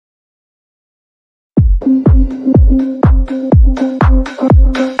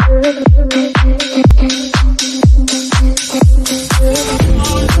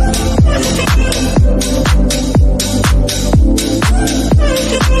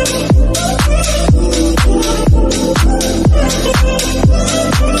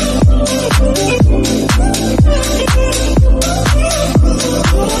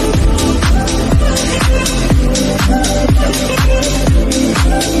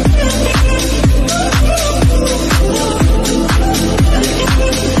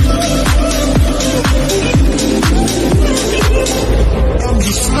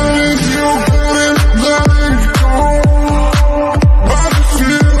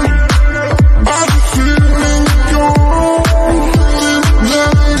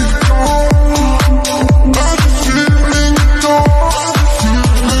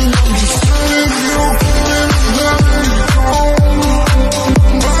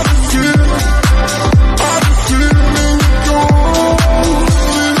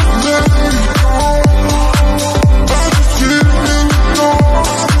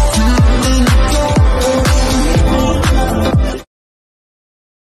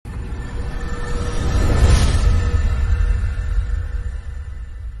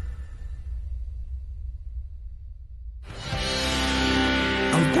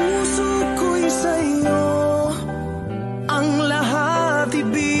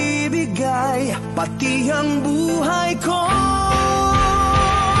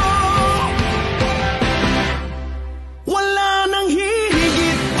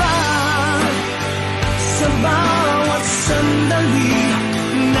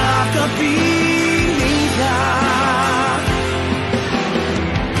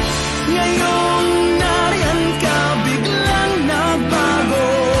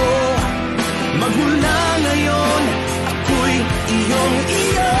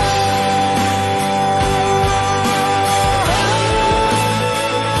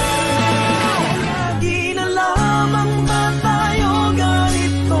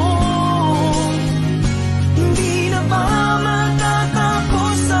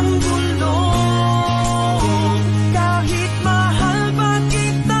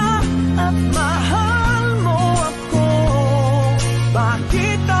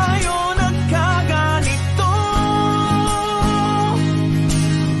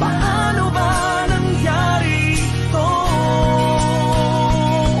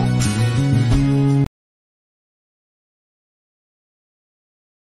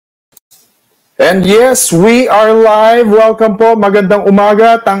And yes, we are live. Welcome po. Magandang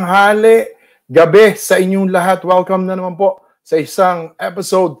umaga, tanghali, gabi sa inyong lahat. Welcome na naman po sa isang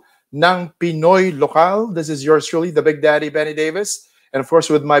episode ng Pinoy Lokal. This is yours truly, the Big Daddy, Benny Davis. And of course,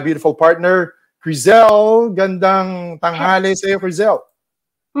 with my beautiful partner, Crizel. Gandang tanghali sa iyo, Crizel.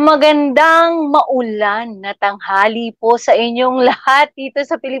 Magandang maulan na tanghali po sa inyong lahat dito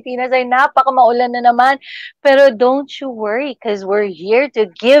sa Pilipinas. Ay napaka-maulan na naman. Pero don't you worry because we're here to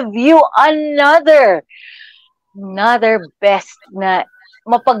give you another best na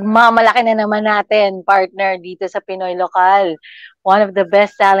mapagmamalaki na naman natin, partner, dito sa Pinoy Lokal. One of the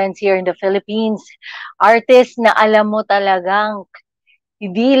best talents here in the Philippines. Artist na alam mo talagang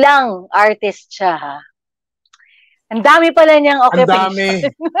hindi lang artist siya, ha? Ang dami pala niyang occupation.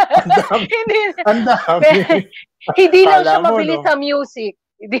 Ang dami. Hindi lang siya mabilis sa music.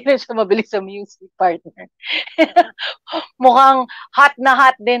 Hindi lang siya mabilis sa music, partner. Mukhang hot na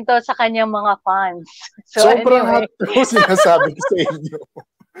hot din to sa kanyang mga fans. So, sobrang hot to, sinasabi ko sa inyo.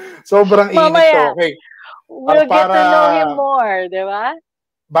 Sobrang init to. Okay. We'll get to know him more, di ba?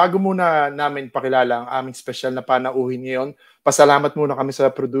 Bago muna namin pakilala ang aming special na panauhin ngayon, pasalamat muna kami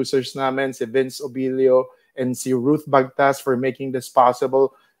sa producers namin, si Vince Obillo, and si Ruth Bagtas for making this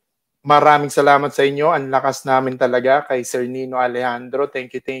possible. Maraming salamat sa inyo. Ang lakas namin talaga kay Mr Nino Alejandro.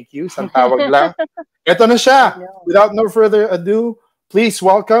 Thank you. Isang tawag lang. Ito na siya. Without no further ado, please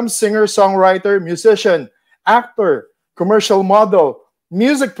welcome singer, songwriter, musician, actor, commercial model,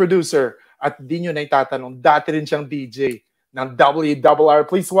 music producer, at di nyo na itatanong, dati rin siyang DJ ng WRR.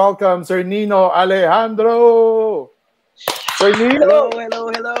 Please welcome Mr Nino Alejandro. Sir Nino.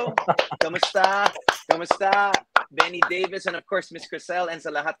 Hello. Kamusta? Benny Davis and of course Miss Crizel and sa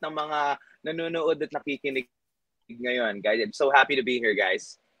lahat ng mga nanonood at nakikinig ngayon, guys. I'm so happy to be here,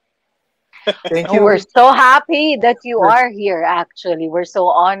 guys. Thank you. We're so happy that you are here, actually. We're so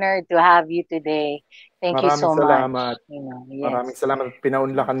honored to have you today. Thank you so much. Yes. Maraming salamat at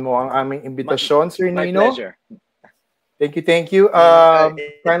pinaunlakan mo ang aming imbitasyon, Sir My Nino. pleasure. Thank you.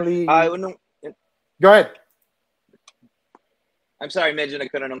 Kindly... Go ahead. I'm sorry, medyo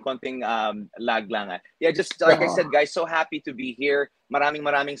nagkaroon ng konting lag lang. Yeah, just like I said, guys, so happy to be here. Maraming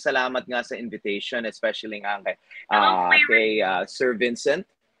salamat nga sa invitation, especially nga kay Sir Vincent.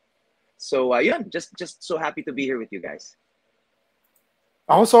 So, yun, just so happy to be here with you guys.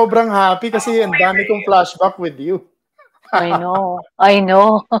 Ako sobrang happy kasi ang dami kong flashback with you. I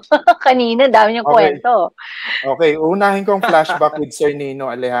know. Kanina, dami niyang kwento. Okay, unahin kong flashback with Sir Nino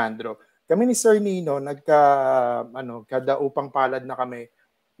Alejandro. Kami ni Sir Nino, kadaupang palad na kami.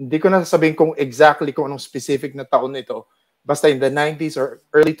 Hindi ko na sasabihin kung exactly kung anong specific na taon ito. Basta in the 90s or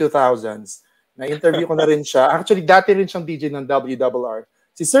early 2000s. Na-interview ko na rin siya. Actually, dati rin siyang DJ ng WRR.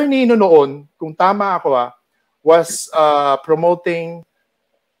 Si Sir Nino noon, kung tama ako was promoting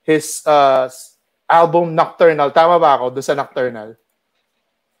his album Nocturnal. Tama ba ako doon sa Nocturnal?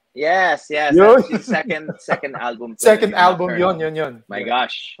 Yes. That's his second album. Second album yun. My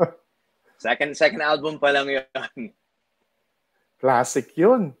gosh. Second album pa lang yun. Classic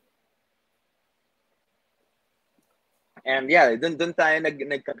yun. And yeah, dun tayo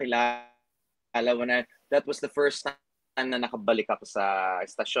nagkakilala. That was the first time na nakabalik ako sa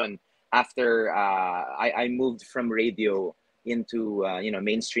estasyon after I moved from radio into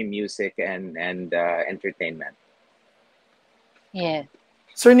mainstream music and entertainment. Yeah.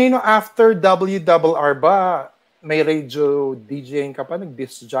 Sir Nino, after WRR ba, may radio DJing ka pa?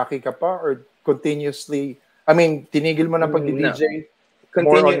 Nag-disc jockey ka pa? Or continuously, tinigil mo na pag-DJ? No.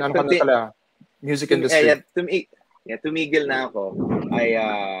 More on music industry? Tumigil na ako.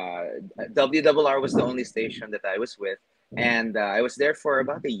 WRR was the only station that I was with. And I was there for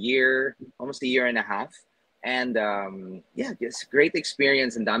about a year, almost a year and a half. And just great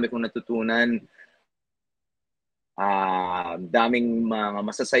experience. Ang dami kong natutunan. Daming mga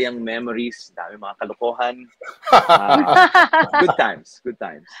masasayang memories, daming mga kalokohan. Good times.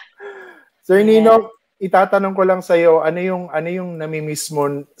 Sir Nino, itatanong ko lang sa iyo, ano yung namimiss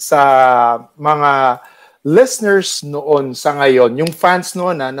mo sa mga listeners noon sa ngayon, yung fans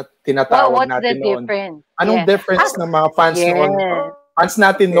noon na tinatawag natin noon. Anong difference ng mga fans noon? Fans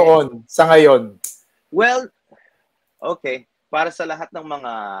natin noon sa ngayon. Well, okay. Para sa lahat ng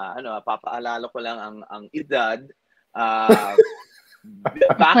mga papaalala ko lang ang edad.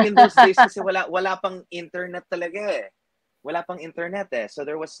 Back in those days kasi wala pang internet talaga eh. Wala pang internet eh. So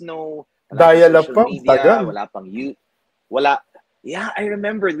there was no dial-up pa, media, wala pang Yeah, I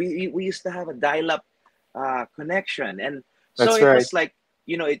remember we used to have a dial-up connection, and so it was like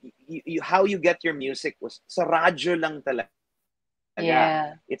how you get your music was sa radyo lang talaga.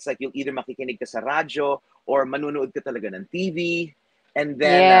 Yeah. It's like you'll either makikinig ka sa radyo or manunood ka talaga ng TV, and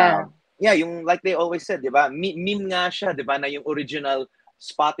then yung like they always said, 'di ba? Meme nga siya, 'di ba, na yung original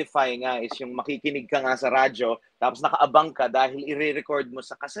Spotify nga is yung makikinig ka nga sa radyo tapos nakaabang ka dahil i-record mo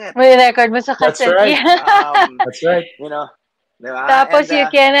sa cassette. I-record mo sa cassette. That's right. That's right. Diba? Tapos you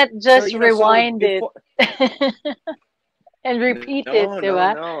cannot just rewind it and repeat it,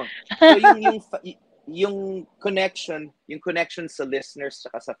 diba? No. So yung connection sa listeners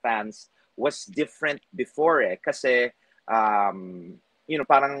saka sa fans was different before kasi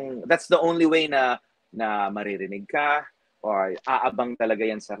parang that's the only way na maririnig ka or aabang talaga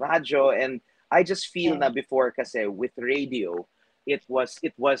yan sa radyo. And I just feel na before kasi with radio, it was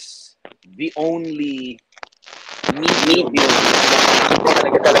the only medium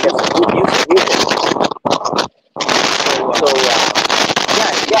talaga sa music. So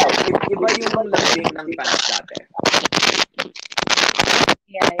iba yung lambing ng fans dati.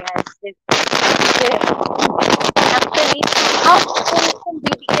 Actually, kung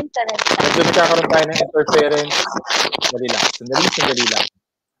bibigyan ka rin. Medyo nagkakaroon tayo ng interference. Sandali lang.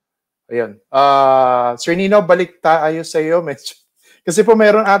 Ayun. Sir Nino, balik tayo sa iyo. Kasi po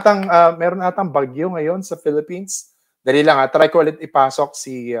meron atang bagyo ngayon sa Philippines. Dali lang try ko ulit ipasok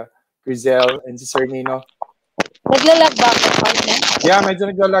si Crizel and si Sir Nino. Naglalag ba ako? Yeah, medyo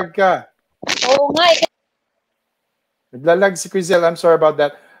naglalag ka. Oo nga. Naglalag si Crizel. I'm sorry about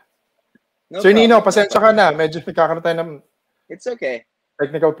that. No Sir problem. Nino, pasensya ka na. Medyo nagkakaroon tayo ng It's okay.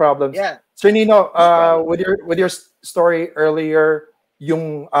 Technical problems. Yeah. Sir Nino, with your story earlier,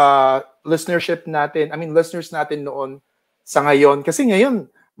 yung listeners natin noon sa ngayon. Kasi ngayon,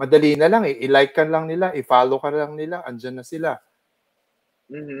 madali na lang i-like ka lang nila, i-follow ka lang nila, andyan na sila.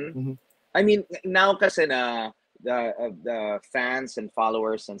 I mean, now kasi na the fans and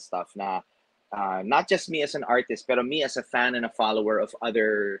followers and stuff na not just me as an artist, pero me as a fan and a follower of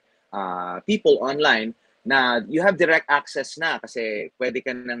other people online, na you have direct access na kasi pwede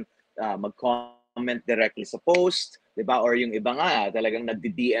ka nang mag-comment directly sa post, 'di ba? Or yung iba nga talagang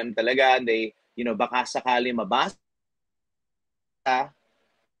nagdi-DM talaga, they baka sakali mabasa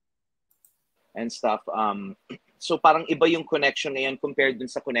and stuff. So parang iba yung connection ngayon compared dun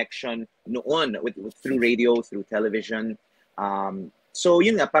sa connection noon with through radio, through television. So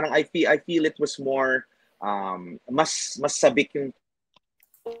yun nga, parang I feel it was more mas sabik yung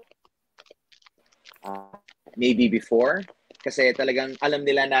maybe before, kasi talagang alam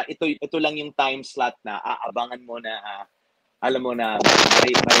nila na ito lang yung time slot na aabangan mo na alam mo na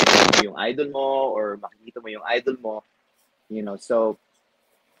marinig mo yung idol mo or makikita mo yung idol mo, you know. So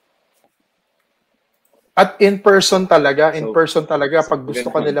at in person talaga pag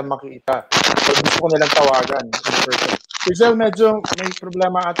gusto ka nilang makita, pag gusto ko nilang tawagan in person. Crizel, medyo may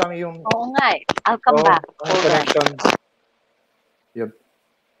problema atang yung Oo nga eh. I'll come back. connection. Yun.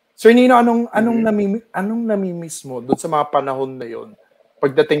 Sir Nino, anong namimiss mo doon sa mga panahon na yon?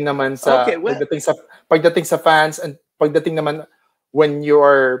 Pagdating naman sa pagdating sa fans and pagdating naman when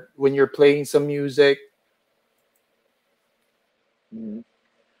you're playing some music.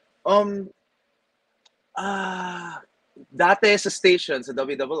 Dati sa station sa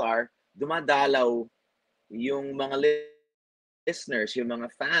WRR, dumadalaw yung mga listeners, yung mga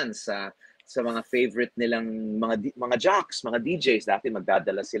fans sa mga favorite nilang mga jocks, mga DJs. Dati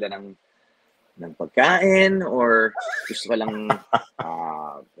magdadala sila ng pagkain or gusto ko lang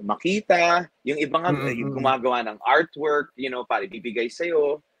makita. Yung iba nga gumagawa ng artwork, you know, para ibibigay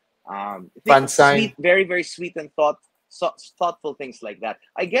sa'yo. Fan sign. Sweet, very, very sweet and thoughtful things like that.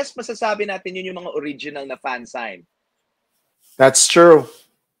 I guess masasabi natin yun yung mga original na fan sign. That's true.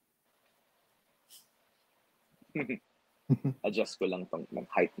 Adjust ko lang tong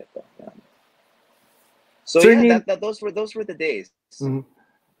height nito. So Sir those were the days. Mm-hmm.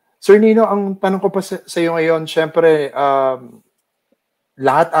 Sir Nino, ang tanong ko pa sa iyo ngayon, syempre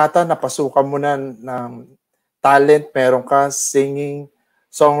lahat ata napasukan mo na ng talent, meron ka singing,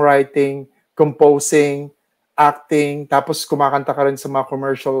 songwriting, composing, acting, tapos kumakanta ka rin sa mga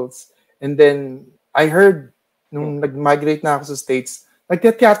commercials. And then I heard nung nag-migrate na ako sa States,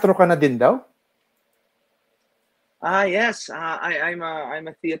 nagteatro ka na din daw? Yes. I'm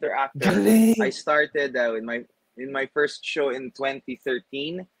a theater actor. Galing. I started in my first show in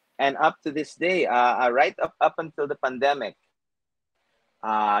 2013, and up to this day, right up until the pandemic.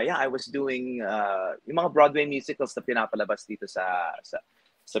 I was doing yung mga Broadway musicals na pinapalabas dito sa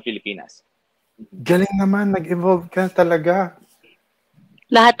Pilipinas. Galing naman, nag-evolve ka talaga.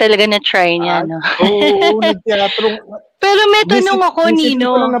 Lahat talaga na-try niya, no? Oo, nagteatro. Pero may tanong ako,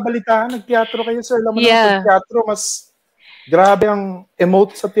 Nino. Ko lang nabalitaan, nagteatro kayo, sir. Alam mo naman, nagteatro, mas grabe ang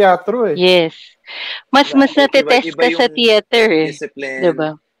emote sa teatro eh. Yes. Mas natetest ka sa theater eh. Discipline.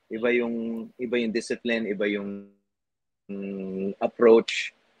 Diba? Iba yung discipline, iba yung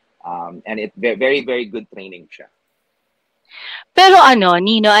approach. And it very, very good training siya. Pero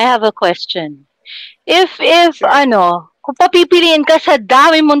Nino, I have a question. If sure. Kung papipiliin ka sa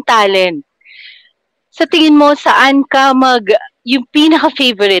dami mong talent, sa tingin mo, saan ka yung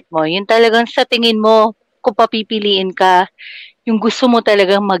pinaka-favorite mo? Yung talagang sa tingin mo, kung papipiliin ka, yung gusto mo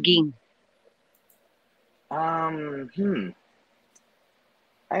talagang maging?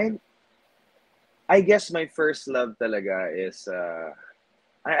 I guess my first love talaga is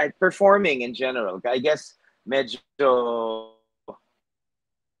performing in general. I guess medyo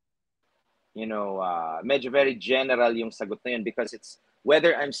medyo very general yung sagot na yun because it's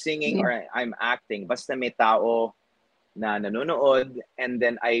whether I'm singing or I'm acting, basta may tao na nanonood and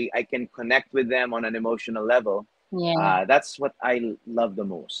then I can connect with them on an emotional level. Yeah. That's what I love the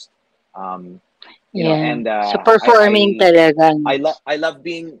most. You know, and so performing talaga. I love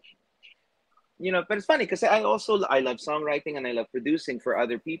being, but it's funny because I love songwriting and I love producing for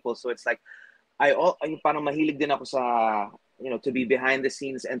other people. So it's like parang mahilig din ako sa to be behind the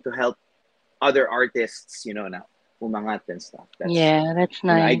scenes and to help other artists, na umangat and stuff. That's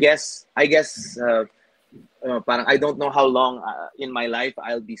nice. I guess parang I don't know how long in my life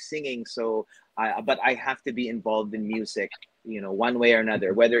I'll be singing, but I have to be involved in music, one way or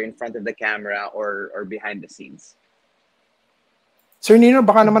another, whether in front of the camera or behind the scenes. Sir Nino,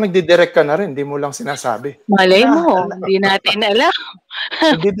 baka naman nagdidirect ka na rin, hindi mo lang sinasabi. Malay mo, hindi natin alam.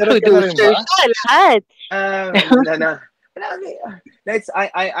 Nagdidirect ka na rin ba? Lahat.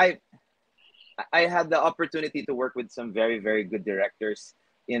 I had the opportunity to work with some very, very good directors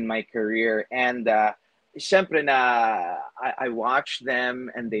in my career, and syempre I watch them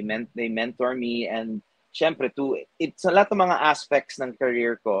and they mentor me, and syempre it's a lot of mga aspects ng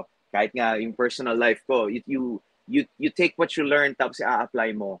career ko, kahit nga yung personal life ko, you take what you learn tapos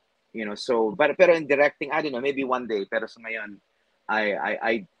i-apply mo, so pero in directing, I don't know, maybe one day, pero so ngayon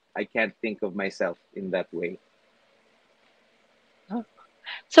I can't think of myself in that way.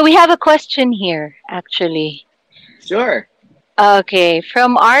 So we have a question here, actually. Sure. Okay,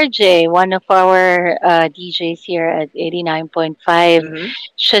 from RJ, one of our DJs here at 89.5, Mm-hmm.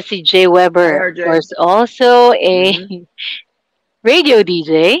 siya si Jay Hi, Weber, of RJ. course, also a Mm-hmm. radio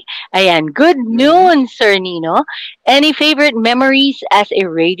DJ. Ayan, good Mm-hmm. noon, Sir Nino. Any favorite memories as a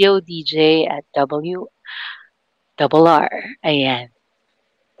radio DJ at WRR? Ayan.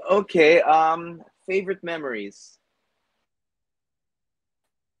 Okay. Favorite memories.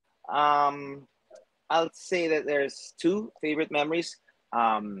 I'll say that there's two favorite memories.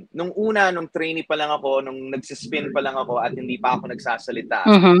 Nung trainee pa lang ako, nung nagsispin pa lang ako at hindi pa ako nagsasalita,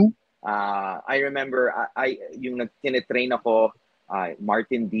 Mm-hmm. I remember yung nagtinetrain ako,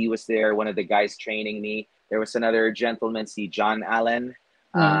 Martin D was there, one of the guys training me. There was another gentleman, si John Allen,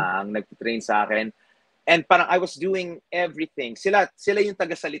 Mm. ang nagtitrain sa akin. And parang I was doing everything. Sila yung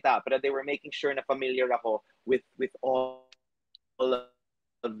tagasalita, pero they were making sure na familiar ako with all of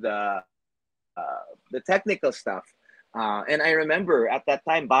the technical stuff. And I remember at that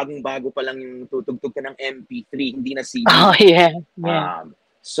time, bagong-bago pa lang yung tutugtog ka ng MP3, hindi na Oh, CD. yeah. Yeah.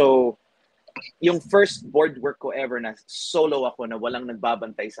 So, yung first board work ko ever na solo ako na walang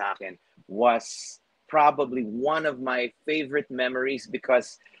nagbabantay sa akin was probably one of my favorite memories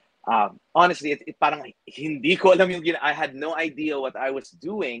because honestly, it parang hindi ko alam yung I had no idea what I was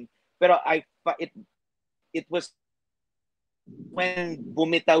doing, pero it was when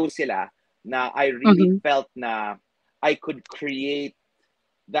bumitaw sila na I really Mm-hmm. felt na I could create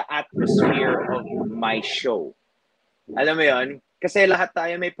the atmosphere of my show. Alam mo yun? Kasi lahat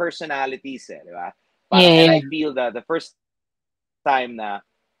tayo may personalities eh, di ba? Parang, and Yeah. I feel the first time na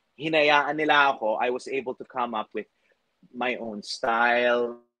hinayaan nila ako, I was able to come up with my own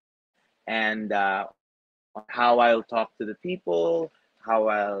style and how I'll talk to the people, how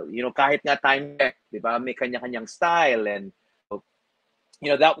I'll, kahit nga time check, di ba? May kanya-kanyang style and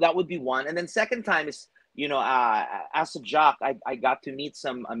that would be one. And then second time is as a jock, I got to meet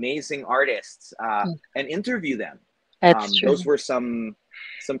some amazing artists and interview them. That's true. Those were some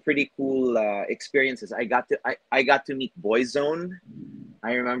pretty cool experiences. I got to meet Boyzone.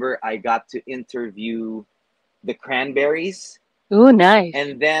 I remember I got to interview the Cranberries. Oh, nice.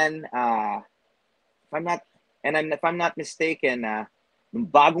 And then if I'm not mistaken,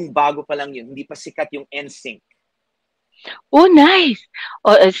 bagong-bago pa lang yun, hindi pa sikat yung NSYNC. Oh, nice.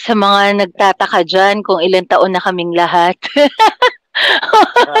 O, sa mga nagtataka dyan kung ilang taon na kaming lahat.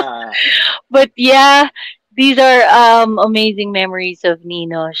 But yeah, these are amazing memories of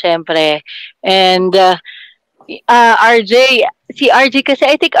Nino, syempre. And RJ, si RJ kasi,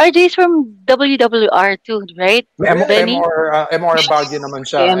 I think RJ is from WWR too, right? Benny? MR Baguio naman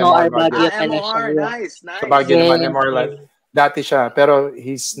siya. MOR Baguio. Baguio pala siya. MOR, Yeah. nice. Sa Baguio Yeah. naman, MR Live. Dati siya, pero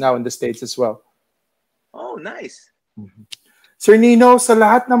he's now in the States as well. Oh, nice. Sir Nino, sa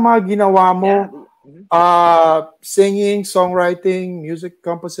lahat ng mga ginawa mo, singing, songwriting, music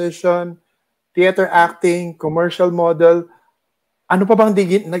composition, theater acting, commercial model, ano pa bang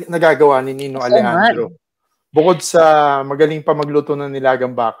nagagawa ni Nino Alejandro? Bukod sa magaling pa magluto ng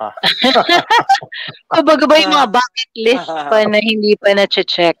nilagang baka. Kumbaga ba yung mga bucket list pa na hindi pa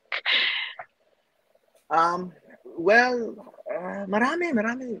na-check? Well, marami.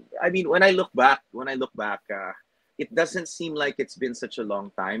 I mean, when I look back, it doesn't seem like it's been such a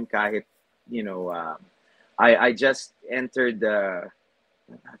long time. Kahit, I just entered the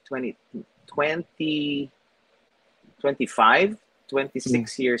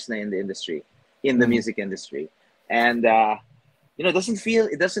 26 years na in the industry, in the music industry, and it doesn't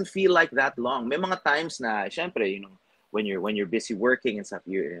feel like that long. May mga times na, syempre, when you're busy working and stuff,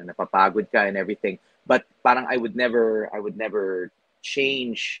 you're napapagod ka and everything. But parang I would never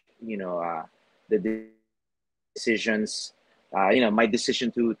change, the decisions, my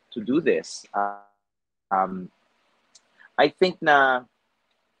decision to do this. I think na,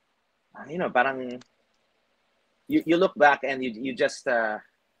 parang you look back and you just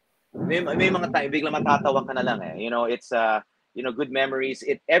may mga time biglang matatawa ka na lang eh. It's good memories.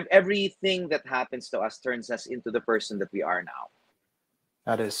 Everything that happens to us turns us into the person that we are now.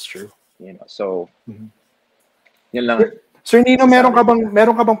 That is true. So yun lang. Sir Nino, meron ka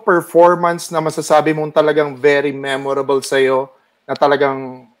bang performance na masasabi mong talagang very memorable sa iyo, na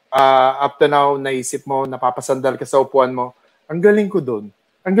talagang up to now naisip mo, napapasandal ka sa upuan mo? Ang galing ko doon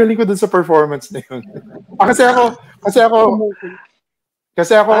sa performance na yun.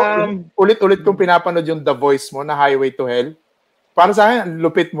 Kasi ako ulit-ulit kong pinapanood yung The Voice mo na Highway to Hell. Para sa akin, ang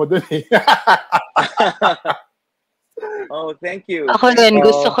lupit mo doon eh. Oh, thank you. Ako din,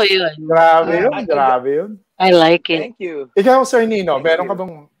 gusto ko yun. Grabe yun. I like it. Thank you. Ikaw, Sir Nino, meron ka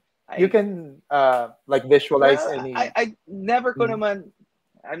bang, you can like visualize any... I never ko naman,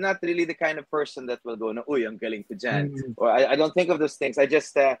 I'm not really the kind of person that will go na, uy, ang galing ko dyan. Mm. Or I don't think of those things. I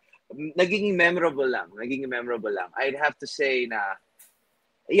just, nagiging memorable lang. Nagiging memorable lang. I'd have to say na,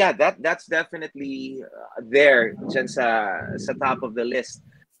 yeah, that's definitely there dyan sa top of the list.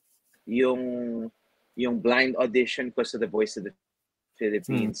 Yung blind audition ko sa The Voice of the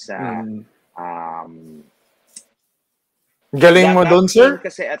Philippines. Galing mo doon, sir?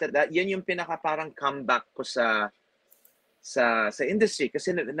 Kasi at that, yan yung pinaka parang comeback ko sa industry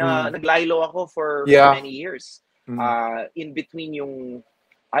kasi naglaylo ako for many years. In between yung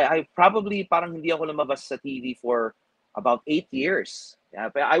I probably parang hindi ako lumabas sa TV for about 8 years.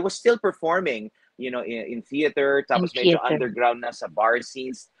 But I was still performing, you know, in theater, tapos medyo underground na sa bar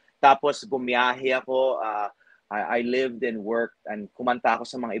scenes. Tapos bumiyahe ako, I lived and worked and kumanta ako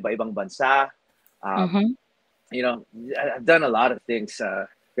sa mga iba-ibang bansa. You know, I've done a lot of things,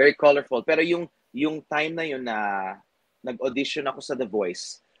 very colorful. Pero yung time na yun na nag-audition ako sa The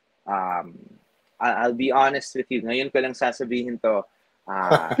Voice, I'll be honest with you. Ngayon ko lang sasabihin to.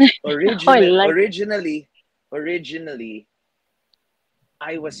 Originally,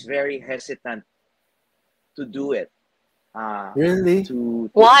 I was very hesitant to do it. Really?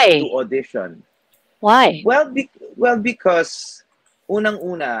 Why? To audition. Why? Well, because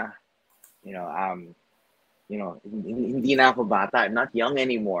unang-una, you know, hindi na ako bata. I'm not young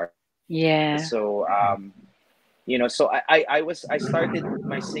anymore. Yeah. So, you know, so I started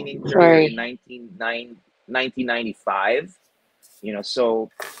my singing career in 1995. You know,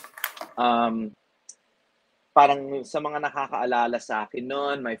 so, parang sa mga nakakaalala sa akin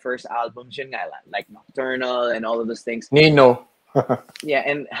noon, my first album, yun nga, like Nocturnal and all of those things. Nino. Yeah,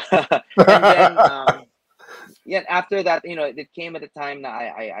 and then, yeah, after that, you know, it came at a time that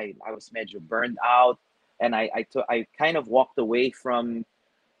I was medyo burned out. And I kind of walked away from,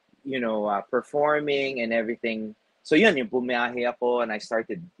 you know, performing and everything. So yun, yung bumiyahe ako and I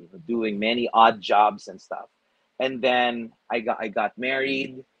started, you know, doing many odd jobs and stuff. And then I got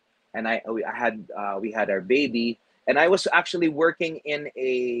married, and we had our baby, and I was actually working in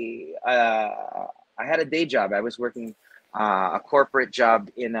I had a day job. I was working a corporate job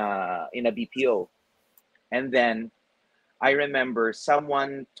in a BPO, and then I remember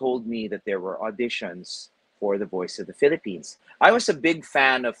someone told me that there were auditions for The Voice of the Philippines. I was a big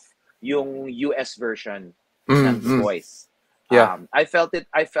fan of yung US version of The Voice. Yeah. I felt it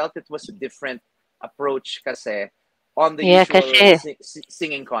was a different approach kasi on the usual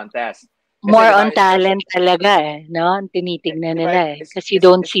singing contest. Kasi more on talent talaga no? Tinitignan nila kasi you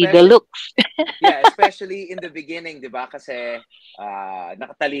don't see the looks. Yeah, especially in the beginning, 'di ba? Kasi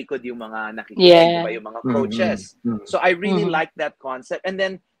nakatalikod yung mga nakikinig, 'di ba, yung mga coaches. So I really liked that concept, and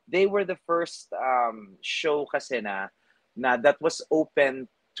then they were the first show kasi na that was open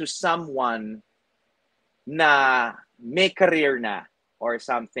to someone na may career na or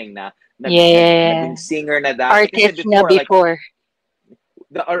something na naging singer na dati. Artist na before. Like,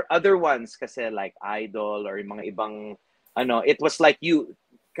 the other ones kasi like Idol or yung mga ibang it was like you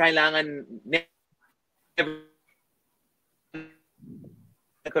kailangan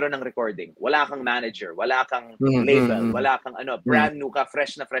nagkaroon ng recording. Wala kang manager, wala kang label, wala kang brand new ka,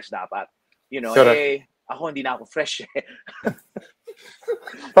 fresh na fresh dapat. You know, ako hindi na ako fresh eh.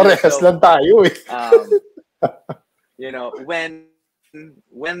 Parehas lang tayo eh. You know, when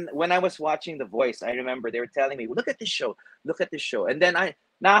I was watching The Voice, I remember they were telling me, look at this show. And then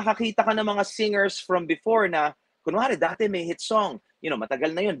nakakakita ka ng mga singers from before na, kunwari, dati may hit song. You know,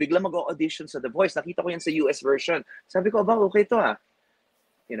 matagal na yun. Bigla mag-audition sa The Voice. Nakita ko yan sa US version. Sabi ko, okay to ah.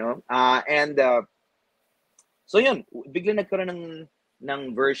 You know? So yun, bigla nagkaroon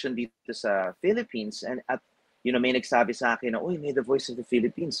ng version dito sa Philippines. And you know, may nagsabi sa akin na, uy, may The Voice of the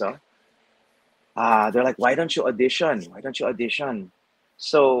Philippines, oh. They're like, why don't you audition?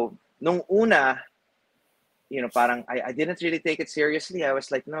 So, nung una, you know, parang I didn't really take it seriously. I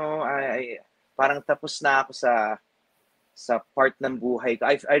was like, no, I parang tapos na ako sa part ng buhay ko.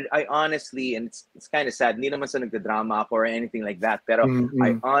 I honestly, and it's kind of sad, hindi naman sa nagdadrama ako or anything like that, pero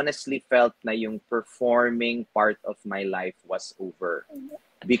I honestly felt na yung performing part of my life was over.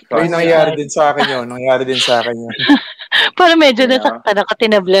 Because nangyari din sa akin yun. Parang medyo nasaktan ako,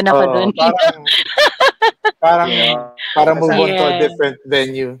 tinablan ako doon. Parang move on to a different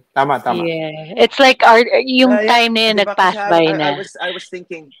venue. Tama. Yeah. It's like yung time na yun nag-pass by na.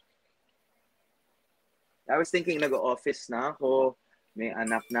 I was thinking nag-office na ako, may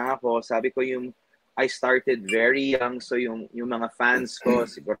anak na ako. Sabi ko I started very young, so yung mga fans ko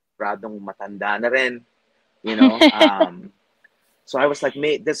siguradong matanda na rin. You know? So I was like,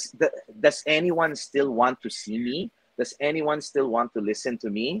 does anyone still want to see me? Does anyone still want to listen to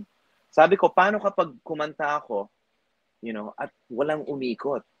me? Sabi ko, paano kapag kumanta ako, at walang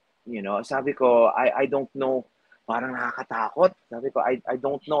umikot. Sabi ko, I don't know, parang nakakatakot. Sabi ko, I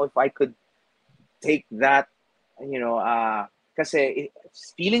don't know if I could take that, kasi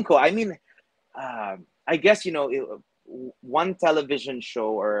feeling ko, I mean, I guess, one television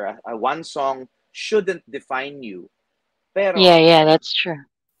show or one song shouldn't define you. Pero, Yeah, that's true.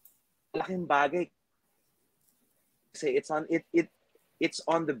 laking bagay. Kasi it's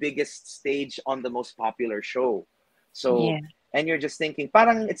on the biggest stage on the most popular show. So, and you're just thinking,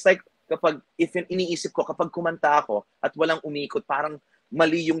 parang it's like, if iniisip ko, kapag kumanta ako at walang umikot, parang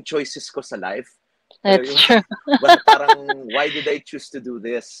mali yung choices ko sa life. That's true. Parang, why did I choose to do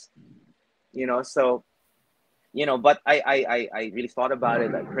this? So, but I really thought about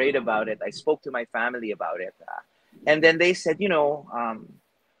it. I prayed about it. I spoke to my family about it. And then they said,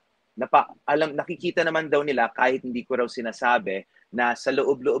 nakikita naman daw nila kahit hindi ko raw sinasabi na sa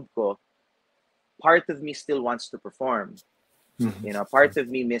loob-loob ko, part of me still wants to perform. Part of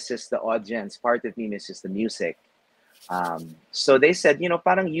me misses the audience. Part of me misses the music. So they said,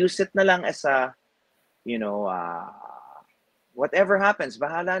 parang use it na lang as a, whatever happens,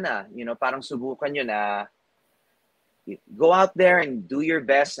 bahala na. Parang subukan nyo na go out there and do your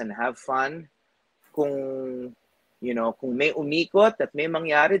best and have fun. Kung may umikot at may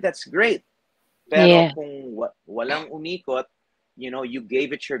mangyari, that's great. Pero kung walang umikot, you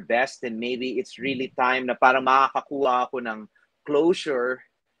gave it your best and maybe it's really time na parang makakakuha ako ng closure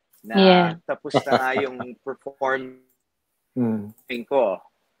na tapos na nga yung performing ko,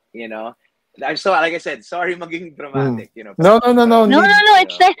 So, like I said, sorry maging dramatic, No.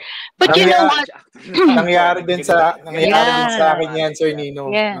 It's that, but you know what? Nangyari din sa akin yan, Sir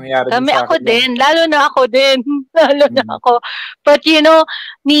Nino. Nangyari din sa akin. Lalo na ako din. But Nino,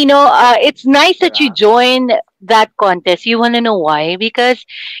 it's nice that you joined that contest. You want to know why? Because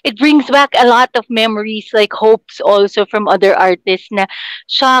it brings back a lot of memories, like hopes also from other artists na,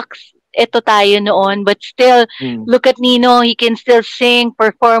 shocks, eto tayo noon, but still, look at Nino, he can still sing,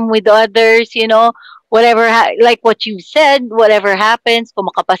 perform with others, whatever, like what you said, whatever happens,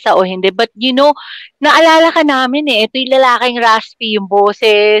 kung makapasa o hindi. But naalala ka namin ito yung lalaking raspy yung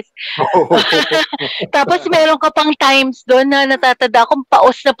boses. Tapos meron ka pang times doon na natatanda akong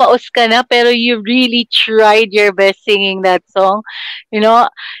paos na paos ka na, pero you really tried your best singing that song,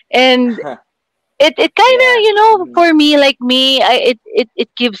 and it kind of, for me, like me, it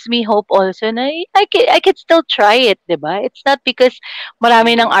gives me hope also na I could still try it, diba? It's not because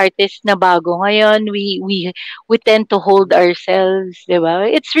marami ng artists na bago ngayon, we tend to hold ourselves, diba?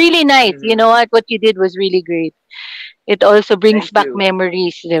 It's really nice. You know what you did was really great. It also brings back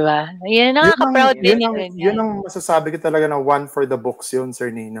memories, diba? Yan, nakaka-proud din. Yun ang masasabi ko talaga na one for the books yun, Sir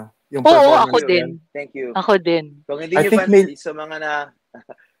Nino. Yung Oo, ako din. Thank you. Ako din. Kung hindi nyo ba,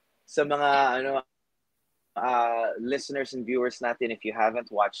 sa mga listeners and viewers natin, if you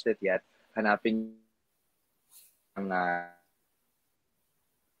haven't watched it yet, hanapin ang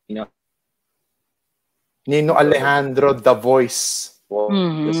Nino Alejandro, The Voice.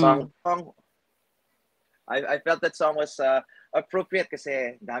 The song, I felt that song was appropriate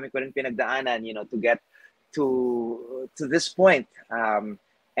kasi dami ko rin pinagdaanan, to get to this point,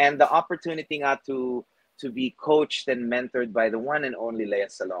 and the opportunity nga to be coached and mentored by the one and only Lea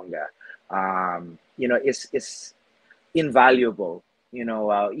Salonga, is invaluable.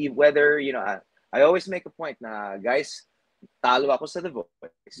 Whether I always make a point na, guys, talo ako sa The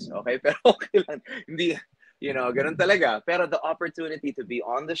Voice, okay, pero okay lang, hindi, ganun talaga. Pero the opportunity to be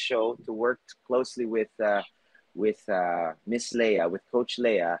on the show, to work closely with Miss Lea, with Coach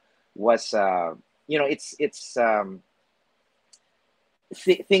Lea, was it's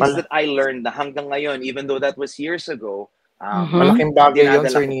things that I learned na hanggang ngayon, even though that was years ago. Malaking bagay yun,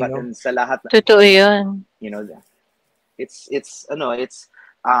 Sir Nino. Sa lahat. Totoo yun. It's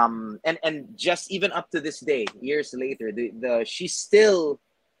and just even up to this day, years later, she's still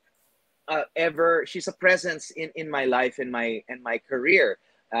she's a presence in my life, in my career.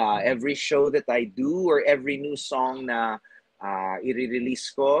 Every show that I do or every new song na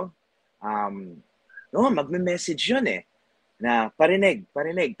i-release ko, magme-message yun na parinig.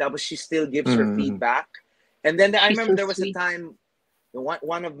 Tapos she still gives her feedback. And then I remember there was a time,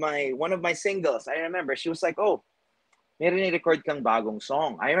 one of my singles, I remember she was like, "Oh, may record kang bagong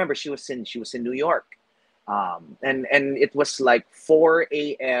song." I remember she was in New York, and it was like 4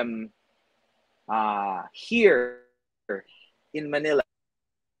 a.m. Here in Manila,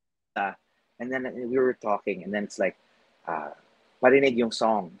 and then we were talking, and then it's like, parinig yung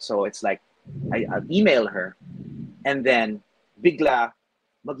song. So it's like I'll email her, and then bigla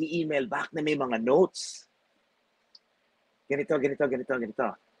mag-i-email back na may mga notes. Ganito.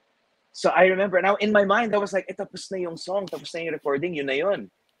 So I remember now in my mind, I was like, tapos na yung song, tapos na yung recording, yun na yun.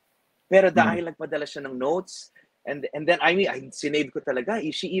 Pero dahil nagpadala siya ng notes, and then I mean, sinave ko talaga.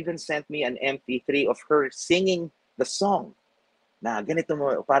 She even sent me an MP3 of her singing the song. Na ganito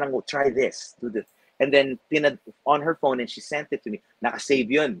mo, parang try this, do this. And then on her phone and she sent it to me. Naka-save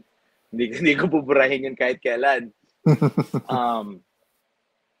yun. Hindi ko buburahin yun kahit kailan.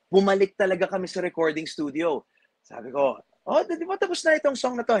 Bumalik talaga kami sa recording studio. Sabi ko, di ba tapos na itong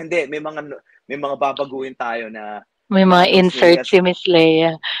song na to? Hindi, may mga babaguhin tayo na may mga insert si Miss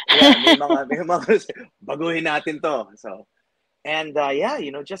Leia. Yeah, may mga baguhin natin to. So, and yeah,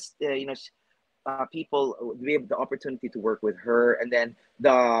 just people, we have the opportunity to work with her, and then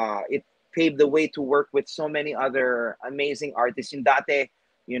it paved the way to work with so many other amazing artists. Yung dati,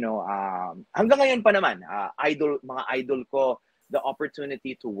 hanggang ngayon pa naman, mga idol ko, the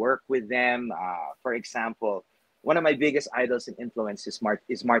opportunity to work with them. For example, one of my biggest idols and influence is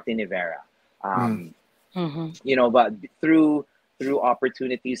Martin Rivera. But through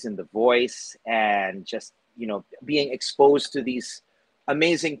opportunities in The Voice and just being exposed to these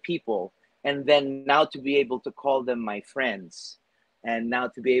amazing people, and then now to be able to call them my friends, and now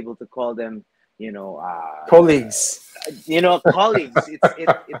to be able to call them colleagues. Colleagues. It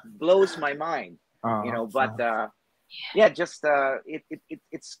blows my mind. Yeah, just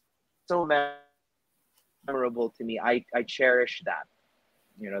it's so memorable to me. I cherish that.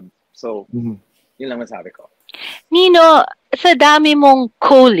 So. Yun lang masabi ko. Nino, sa dami mong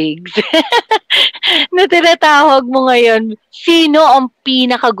colleagues na tinatawag mo ngayon, sino ang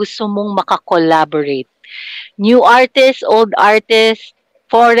pinakagusto mong makakollaborate? New artist, old artist,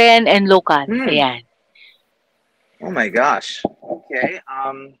 foreign, and local. Ayan. Oh my gosh. Okay.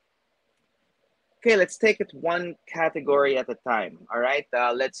 Okay, let's take it one category at a time. All right.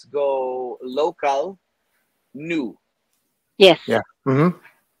 Let's go local, new. Yes. Yeah.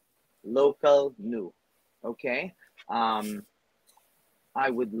 Local, new. Okay. I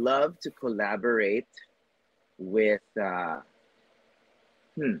would love to collaborate with I'd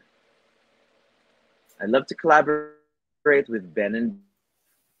love to collaborate with Ben and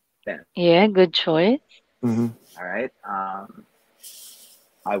Ben. Yeah, good choice. All right.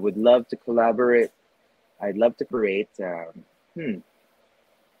 I would love to collaborate. I'd love to create. I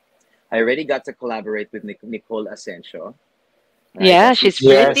already got to collaborate with Nicole Asensio. Right? Yeah, she's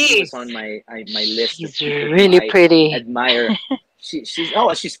pretty. She's on my list. She's really pretty. Admire.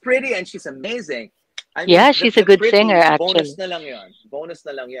 She's pretty and she's amazing. I mean, she's a good singer actually. Bonus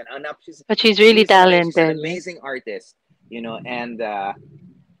na lang yan. But she's really talented. She's an amazing artist, and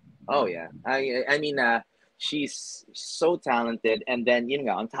oh yeah. I mean she's so talented, and then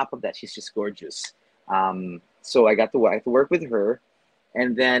on top of that she's just gorgeous. So I got to work with her,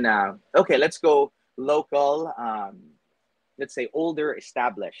 and then okay, let's go local. Let's say older,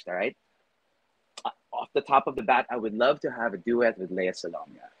 established, all right? Off the top of the bat, I would love to have a duet with Lea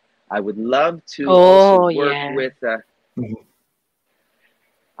Salonga. I would love to also work with...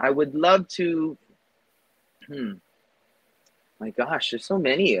 I would love to... My gosh, there's so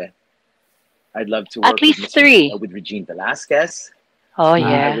many. I'd love to work at least three. With Regine Velasquez. Oh,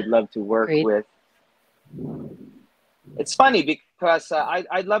 yeah. I would love to work with... It's funny because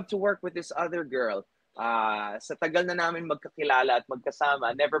I'd love to work with this other girl. Sa tagal na namin magkakilala at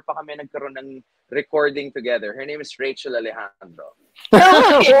magkasama, never pa kami nagkaroon ng recording together. Her name is Rachel Alejandro.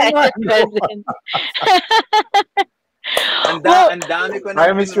 Ang dami ko na.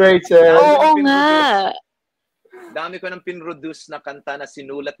 Hi, Miss Rachel. Oo nga. Dami ko nang pinroduce na kanta na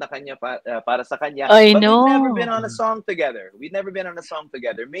sinulat na kanya para sa kanya. I But know. we've never been on a song together.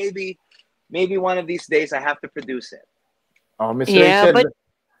 Maybe one of these days I have to produce it. Oh, Miss Rachel. But...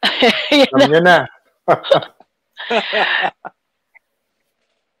 Alam niyo na.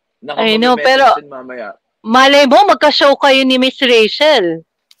 I know, pero malay mo, magka-show kayo ni Miss Rachel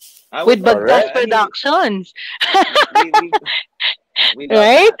with Bagtas Productions. We love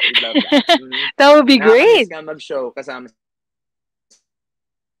right? That. We love that. That would be great. Mag-show kasama.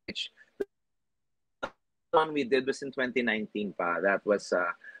 The one we did was in 2019 pa. That was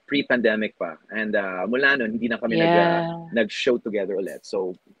pre-pandemic pa. And mula nun, hindi na kami nag-show together ulit.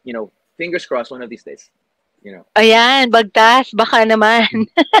 So, fingers crossed one of these days. Ayan, Bagtas, baka naman.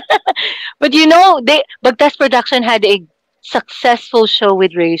 But Bagtas Production had a successful show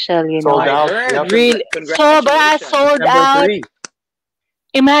with Rachel, Sold out. Really, sold out.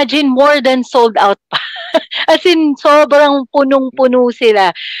 Imagine, more than sold out pa. As in, sobrang punong-puno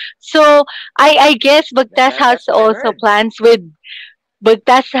sila. So, I guess Bagtas has also plans with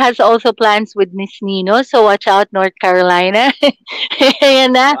Bagtas has also plans with Miss Nino, so watch out, North Carolina.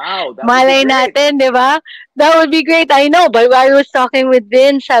 Ayan na. Wow, that would be Malay great. natin, di ba? That would be great. I know, but I was talking with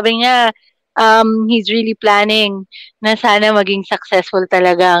Vince, sabi niya, he's really planning na sana maging successful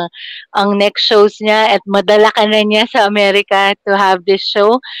talagang ang next shows niya at madala ka na niya sa Amerika to have this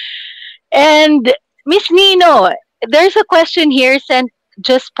show. And Miss Nino, there's a question here sent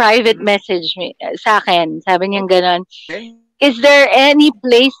just private Mhm. message me, sa akin. Sabi niya ganon. Okay. Is there any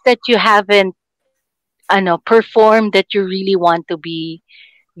place that you haven't performed that you really want to be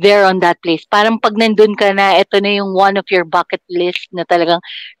there on that place? Parang pag nandun ka na, ito na yung one of your bucket list na talagang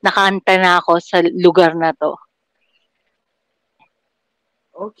nakanta na ako sa lugar na to.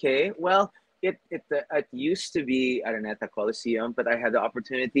 Okay. Well, it used to be Araneta Coliseum, but I had the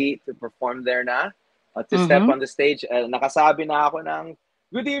opportunity to perform there na, to step on the stage. Nakasabi na ako ng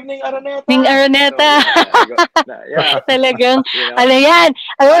 "Good evening, Ning Araneta." So Araneta. yeah, Talagang, you know, ano yan?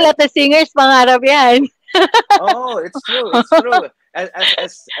 Ano, I lahat ng singers, pangarap yan. oh, it's true, it's true.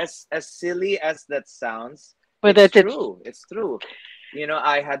 As silly as that sounds, But it's it's true, it's true. You know,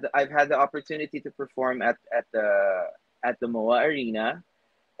 I've had the opportunity to perform at the MOA Arena,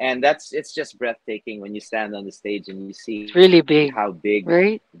 and it's just breathtaking when you stand on the stage and you see really how big, big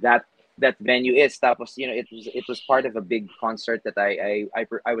right? that venue is. Tapos, it was part of a big concert that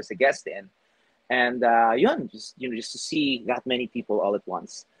I was a guest in, and yun, just to see that many people all at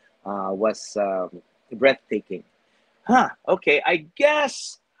once was breathtaking. Huh? Okay, I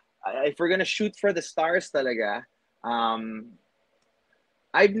guess if we're gonna shoot for the stars, talaga, um,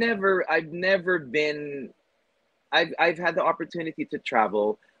 I've never been I've had the opportunity to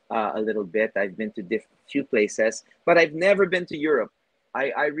travel a little bit. I've been to few places, but I've never been to Europe.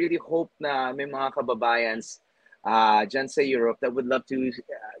 I really hope na may mga kababayans dyan sa Europe that would love to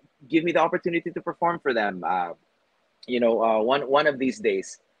give me the opportunity to perform for them. One of these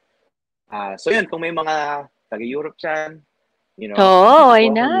days. So yun, kung may mga taga-Europe dyan, Oh, andito why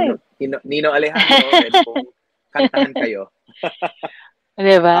po ako, not? Nino Alejandro, ready pong kantahan kayo.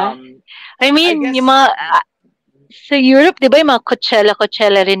 Diba? I I mean, yung guess mga, sa Europe, di ba, yung mga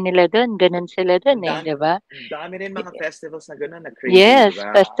Coachella rin nila doon. Ganun sila doon eh, di ba? dami rin mga festivals na gano'n na crazy, di Yes,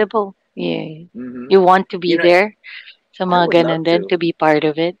 ba? festival. Yeah. Mm-hmm. You want to be there sa I mga would ganun love din, to. to be part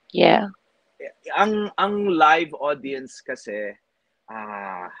of it. Yeah. Ang live audience kasi,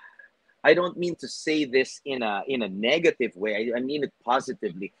 I don't mean to say this in a negative way. I mean it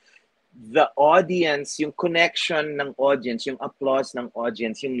positively. The audience, yung connection ng audience, yung applause ng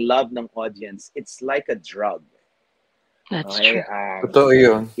audience, yung love ng audience, it's like a drug. That's Okay? true. Totoo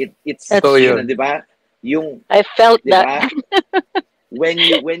yun. It's That's Totoo true. yun. di ba? Yung I felt di that. ba?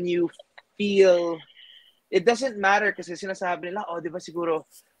 when you feel, it doesn't matter kasi sinasabi nila, di ba siguro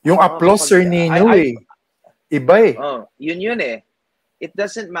Yung applause, Sir Nino, iba eh. yun eh. It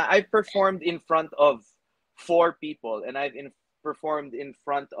doesn't matter. I've performed in front of 4 people, and performed in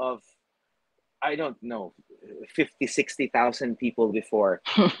front of, I don't know, 50, 60,000 people before.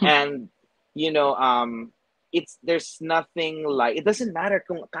 And, there's nothing like, it doesn't matter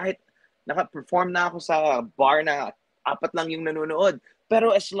kung kahit naka-perform na ako sa bar na 4 lang yung nanonood.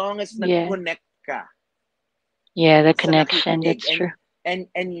 Pero as long as Yeah. nag-connect ka Yeah, the sa connection, nakikinig, that's true.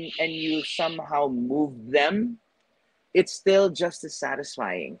 and you somehow move them, it's still just as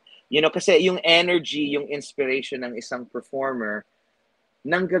satisfying. Kasi yung energy, yung inspiration ng isang performer,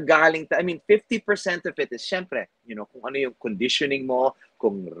 nanggagaling, 50% of it is, syempre, kung ano yung conditioning mo,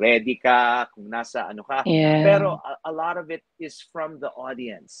 kung ready ka, kung nasa ano ka. Yeah. Pero a lot of it is from the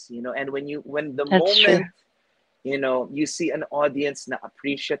audience, and when the That's moment, true. you see an audience na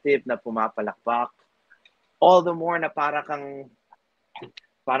appreciative, na pumapalakpak, all the more na parang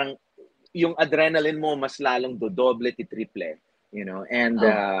yung adrenaline mo mas lalong dodoble, triple, and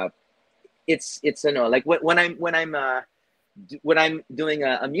it's like when I'm doing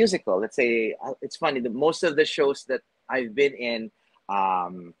a musical, let's say, it's funny, most of the shows that I've been in,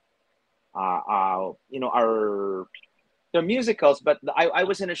 are they're musicals, but I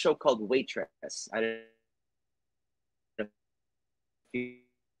was in a show called Waitress. I don't know if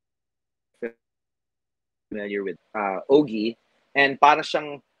you're familiar with Ogie, and parang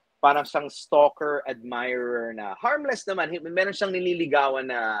siyang stalker, admirer na harmless naman. Meron siyang nililigawan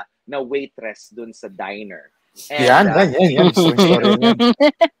na waitress dun sa diner. And, yan. Story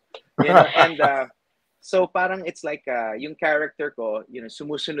yan. And so parang it's like yung character ko,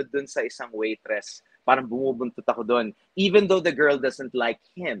 sumusunod dun sa isang waitress. Parang bumubuntot ako dun. Even though the girl doesn't like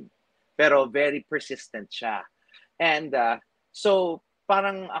him. Pero very persistent siya. And so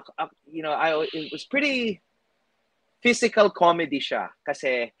parang, it was pretty physical comedy siya.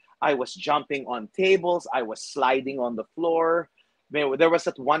 Kasi I was jumping on tables, I was sliding on the floor, there was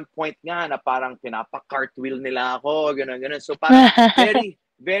at one point nga na parang pinapa-cartwheel nila ako, ganun. So parang very,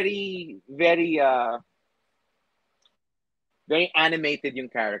 very, very, very animated yung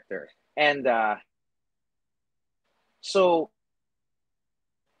character. And so,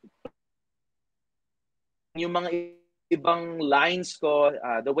 yung mga ibang lines ko,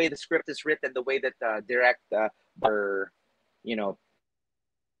 the way the script is written, the way that direct or, you know,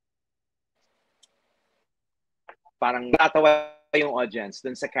 parang tatawa yung audience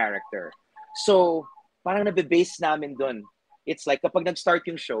dun sa character. So, parang nabe-base namin dun. It's like kapag nag-start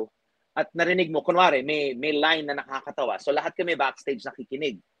yung show at narinig mo, kunwari, may line na nakakatawa. So, lahat kami backstage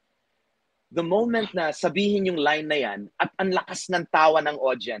nakikinig. The moment na sabihin yung line na yan at ang lakas ng tawa ng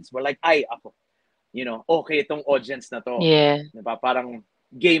audience, we're like, ay, ako, you know, okay itong audience na to. Yeah. Diba? Parang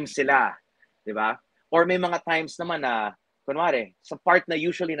game sila. Diba? Or may mga times naman na, kunwari, sa part na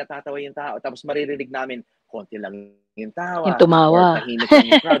usually natatawa yung tao, tapos maririnig namin, konti lang yung tawa. Yung tumawa. Or tahimik lang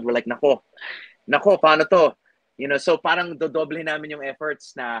yung crowd. We're like, nako, paano to? You know, so parang dodoble namin yung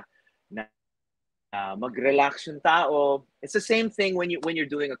efforts na mag-relax yung tao. It's the same thing when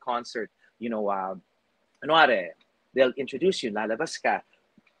you're doing a concert. You know, kunwari, they'll introduce you, lalabas ka.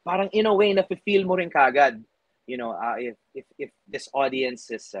 Parang in a way, na-feel mo rin kagad. You know, if this audience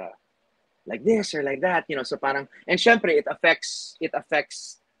is like this or like that, you know, so parang, and syempre, it affects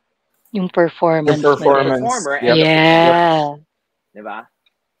yung performance. The performer. And yeah. Diba?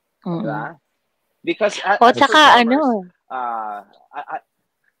 Diba? Because as saka performers,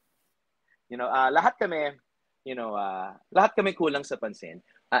 you know, lahat kami kulang sa pansin.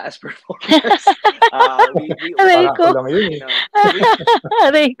 As performers,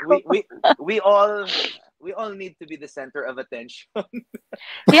 we all need to be the center of attention.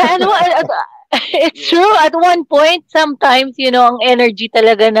 Yeah, and it's true. At one point, sometimes, you know, ang energy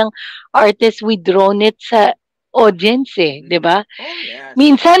talaga ng artist, we drone it sa audience di ba? Oh, yes.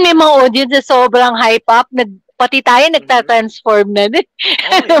 Minsan may mga audience na sobrang hype up, pati tayo nagtatransform na din.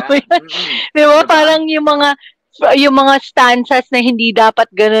 Oh, yeah. Di ba? Parang yung mga stanzas na hindi dapat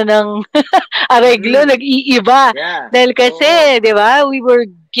gano'n ng areglo, nag-iiba. Yeah. Dahil kasi, di ba, we were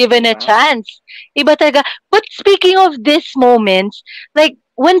given a chance. Iba talaga. But speaking of these moments, like,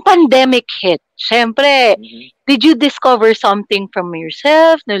 when pandemic hit, syempre, did you discover something from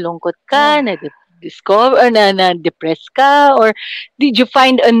yourself? Nalungkot ka? Na-discover? Na-depress ka? Or did you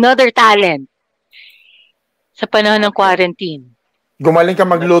find another talent sa panahon ng quarantine? Gumaling ka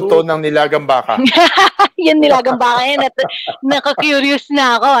magluto ng nilagang baka. Yan nilagang baka yan. Naka-curious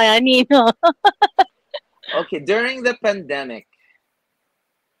na ako, Nino. Okay, during the pandemic,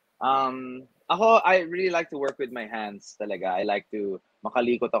 I really like to work with my hands talaga. I like to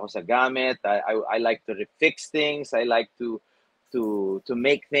makalikot ako sa gamit. I like to fix things. I like to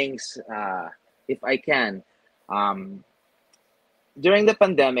make things if I can. During the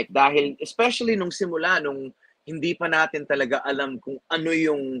pandemic, dahil especially nung simula, nung hindi pa natin talaga alam kung ano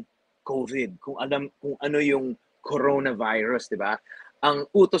yung COVID, kung ano yung coronavirus, di ba? Ang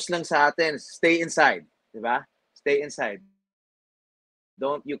utos lang sa atin, stay inside, di ba? Stay inside.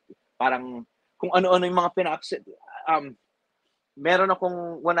 Parang kung ano-ano yung mga meron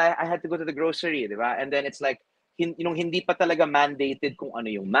akong, when I had to go to the grocery, di ba? And then it's like, hindi pa talaga mandated kung ano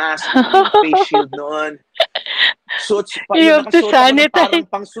yung mask, kung ano yung face shield noon. You have to sanitize. Parang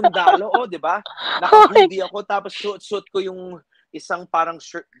pang sundalo, di ba? Naka-hoodie ako, tapos suot ko yung isang parang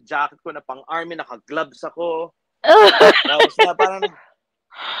shirt, jacket ko na pang-army, naka-gloves ako. Tapos na parang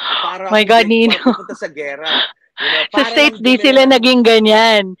my God, Nino. Pupunta sa gera. You know, sa States, di sila naging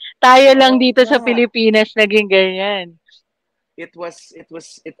ganyan. Tayo lang dito sa Pilipinas naging ganyan.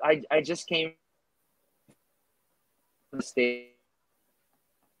 I just came from the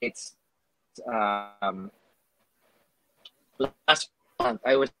States. Last month,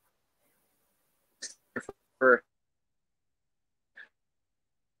 I was for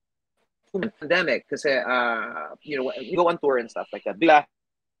pandemic kasi you know, we go on tour and stuff like that. Bigla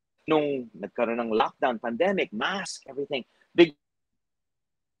nung nagkaroon ng lockdown, pandemic, mask, everything.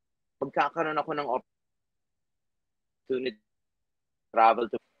 Magkakaroon ako ng opportunity to travel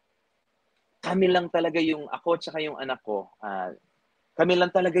to. Kami lang talaga yung ako tsaka yung anak ko. Kami lang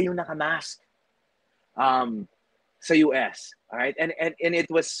talaga yung nakamask. Sa US, all right? And it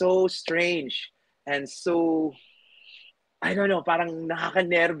was so strange and so, I don't know, parang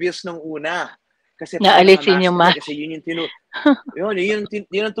nakaka-nervous nung una. Kasi naalisin yung mask. Kasi yun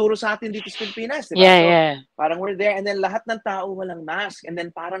ang turo sa atin dito sa Pilipinas, diba? Yeah. Parang we're there and then lahat ng tao walang mask and then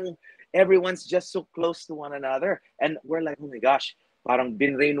parang everyone's just so close to one another and we're like, oh my gosh, parang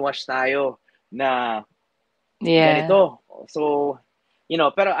bin-brainwash tayo na ganito. So, you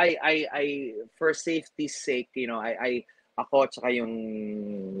know, pero I for safety's sake, you know, I ako at saka yung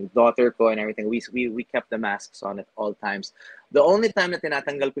daughter ko and everything, we kept the masks on at all times. The only time na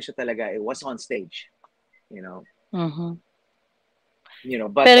tinatanggal ko siya talaga, it was on stage. You know? Mhm. You know,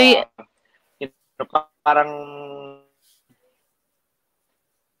 but Pero you know, parang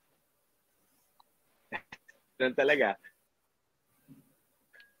ganun talaga.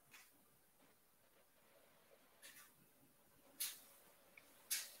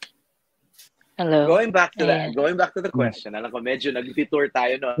 hello. Going back to Ayan. the question, alam ko medyo nag-detour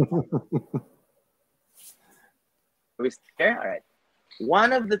tayo no. Are we still here? All right.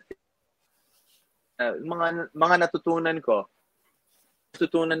 One of the mga natutunan ko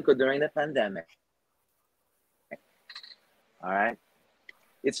during the pandemic. All right.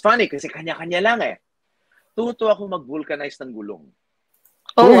 It's funny kasi kanya-kanya lang eh. Tuto ako mag-vulcanize ng gulong.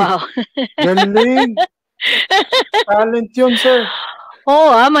 Oh, Uy, wow. Galing. Talent yun, sir.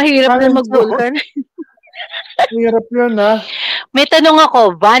 Oo, mahirap Talent din mag-vulcan. Hirap yun, ha? May tanong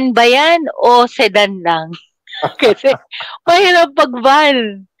ako, van ba yan o sedan lang? Kasi mahirap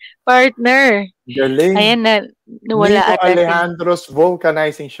pag-van, partner. Galing. Ayan na, nawala Nino ata. Alejandro's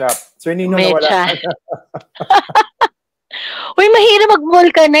vulcanizing shop. Sir Nino, Mecha. nawala. Uy, mahirap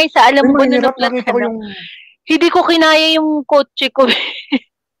mag-vulcanize. Alam mo ba nung Mahirap, na-plan nakita ko yung... Hindi ko kinaya yung kotse ko.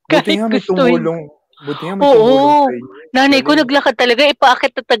 Buti Kahit nga may gustuhin. tumulong. Buti nga may tumulong Oo. sa inyo. Nanay ko Galing. naglakad talaga.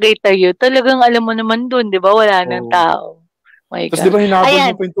 Ipaakit na Tagaytay. Talagang alam mo naman dun, di ba? Wala nang Oo. tao. My Tapos God. di ba hinabol Ayan.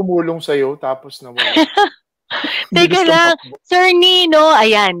 niyo pa yung tumulong sa'yo, tapos nawala. Teka lang. Sir Nino,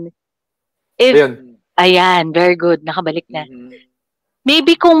 ayan. Ayan. Ayan, very good. Nakabalik na. Mhm.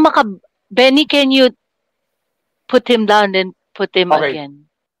 Maybe kung Benny, can you put him down and put him Okay. again?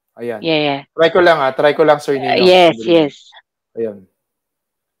 Ayan. Yeah. Try ko lang, Sir Nino. Yes, Sandali. yes. Ayan.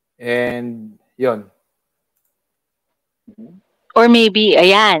 And, yun. Or maybe,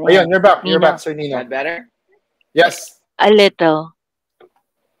 ayan. Ayun, you're back. Nino. You're back, Sir Is Nino. that better? Yes. A little.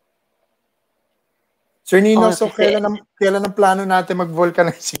 Sir Nino, Oh, so kasi- kailan ang plano natin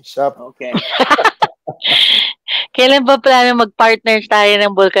mag-vulcanizing shop? Okay. Kailan ba plano mag-partners tayo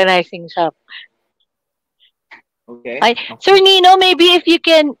ng vulcanizing shop? Okay. Ay, Sir Nino, maybe if you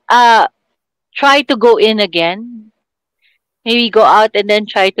can try to go in again. Maybe go out and then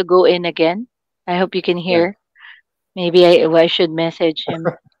try to go in again. I hope you can hear. Maybe I should message him.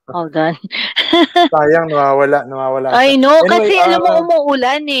 Hold on. Sayang, nawawala I siya. know, Anyway, kasi alam mo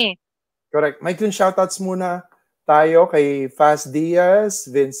umuulan eh. Correct. May shoutouts muna tayo kay Faz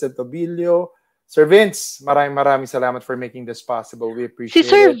Diaz, Vincent Obillo. Sir Vince, maraming salamat for making this possible. We appreciate Si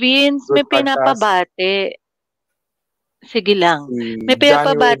Sir it. Vince, Ruth may pinapabate. Sige lang. Si May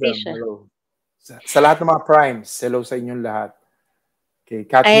pinapabati Johnny siya. Hello. Sa lahat ng mga primes, hello sa inyong lahat. Kay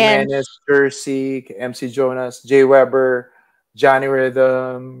Kat Ayan. Jimenez, Jersey, kay MC Jonas, Jay Weber, Johnny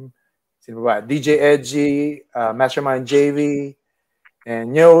Rhythm, sino ba? DJ Edgy, Mastermind JV,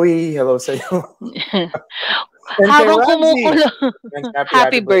 and Yoey, hello sa iyo. Habang kumukulo.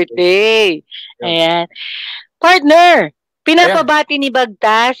 Happy birthday. Yeah. Ayan. Partner, pinapabati ni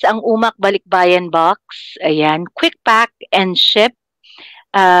Bagtas ang Umak Balikbayan box. Ayan. Quick pack and ship.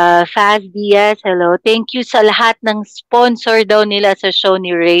 Faz Diaz, hello. Thank you sa lahat ng sponsor daw nila sa show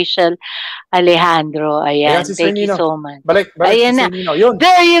ni Rachel Alejandro. Ayan. Si Thank you Nino. so much. Balik Ayan si na. Sir Nino. Yun.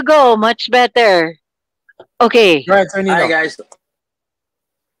 There you go. Much better. Okay. Go ahead, Sir Nino. Hi guys.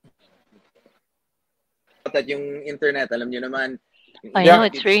 At yung internet, alam niyo naman. I know,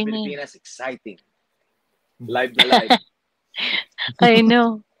 it's raining. Pilipinas, exciting. Live na live. I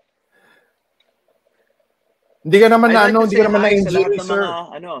know. Hindi ka naman I'd like to hindi ka say naman hi sa na-injury, lahat ng sir. mga,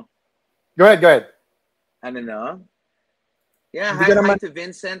 Go ahead. Ano no? Yeah, Hindi ka hi naman- to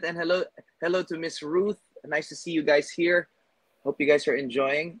Vincent and hello to Miss Ruth. Nice to see you guys here. Hope you guys are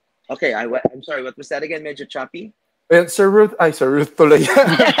enjoying. Okay, I'm sorry, what was that again? Medyo choppy? Sir Ruth tuloy.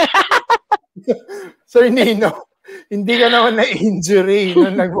 Sir Nino, hindi ka naman na-injury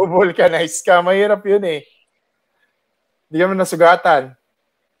nung nagvo-vulcanize ka. Mahirap yun eh. Hindi ka naman nasugatan.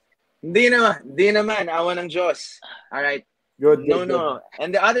 Hindi naman. Awa ng Diyos. All right. Good. No.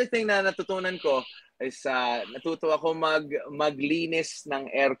 And the other thing na natutunan ko is natuto ako maglinis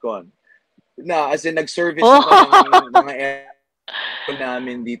ng aircon. As in nag-service ako ng mga aircon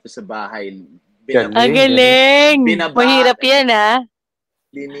namin dito sa bahay. Galing. Ang galing. Binaba. Mahirap yan, ha?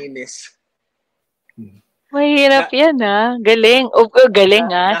 Lininis. Mahirap yan, ha? Galing. Galing,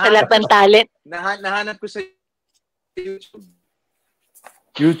 ha? Sa lahat ng talent. Nahanap ko sa YouTube.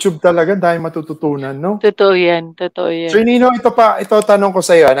 YouTube talaga, dahil matututunan, no? Totoo yan. Sir Nino, ito tanong ko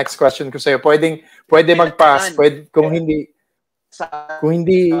sa iyo, next question ko sa iyo. Pwede mag-pass, kung hindi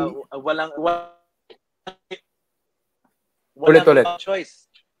walang ulit. ibang choice.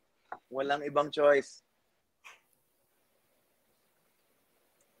 Walang ibang choice.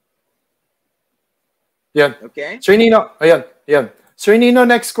 Yan. Okay? Sir Nino, ayan, ayan. Sir Nino,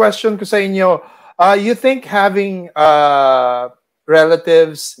 next question ko sa inyo. You think having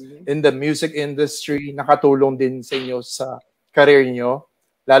relatives in the music industry nakatulong din sa inyo sa career nyo?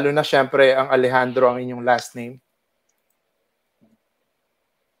 Lalo na syempre ang Alejandro ang inyong last name.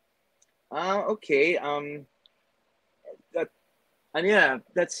 Okay.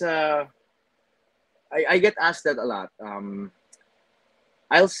 That's I get asked that a lot.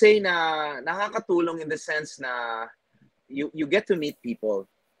 I'll say na nakakatulong in the sense na you get to meet people.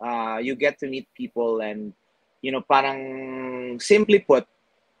 You get to meet people and parang simply put,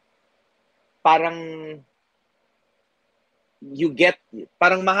 parang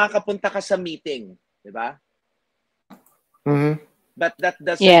parang makakapunta ka sa meeting, 'di ba? Mm-hmm. But that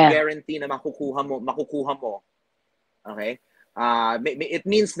doesn't guarantee na makukuha mo. Okay? It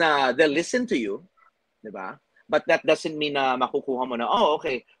means na they'll listen to you, 'di ba? But that doesn't mean na makukuha mo na,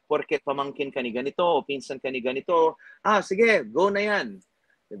 okay, porket pamangkin ka ni ganito, o pinsan ka ni ganito, sige, go na yan.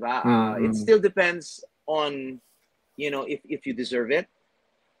 'Di ba? It still depends on, if you deserve it.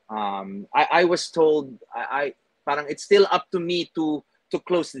 I was told, parang it's still up to me to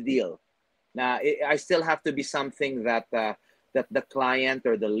close the deal. Na I still have to be something that the client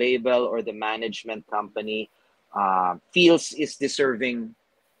or the label or the management company feels is deserving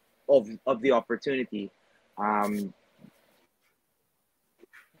of the opportunity.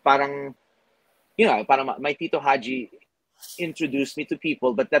 Parang my Tito Haji introduced me to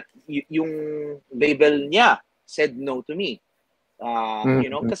people, but that yung label niya said no to me.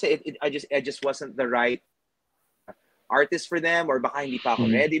 Kasi I just wasn't the right artist for them, or baka hindi pa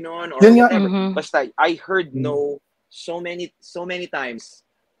ako ready noon, or whatever. Basta I heard no so many times,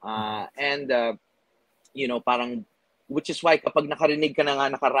 and parang, which is why kapag nakarinig ka na nga,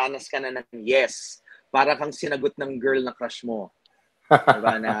 nakaranas ka na ng yes, para kang sinagot ng girl na crush mo.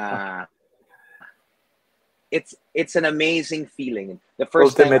 Diba? Na it's an amazing feeling. The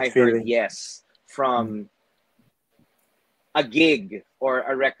first time I heard yes from a gig or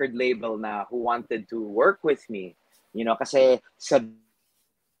a record label na who wanted to work with me, kasi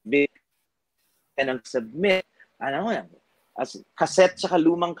submit as cassette tsaka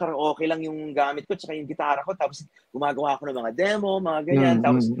lumang karaoke lang yung gamit ko tsaka yung gitara ko, tapos gumagawa ako ng mga demo, mga ganyan,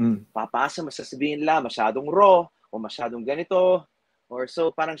 tapos papasa, masasabihin nila masyadong raw o masyadong ganito, or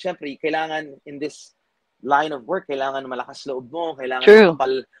so parang syempre kailangan in this line of work, kailangan malakas loob mo, kailangan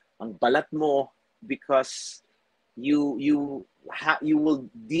kapal ang balat mo, because you will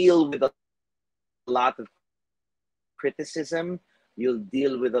deal with a lot of criticism, you'll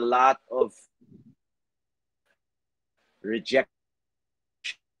deal with a lot of rejection,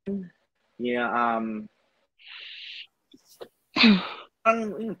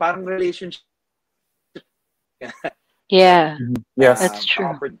 parang relationship. Yes, that's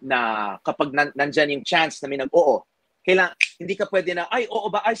true. Na kapag nandyan yung chance na may oo, kailangan, hindi ka pwede na, oo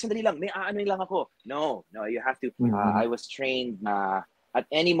ba, sandali lang, may aanuin lang ako. No, you have to, I was trained na at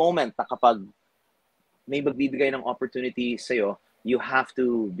any moment na kapag may magbibigay ng opportunity sa'yo, you have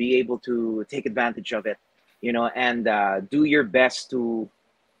to be able to take advantage of it, and do your best to,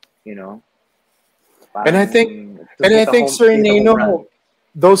 and I think, Sir Nino,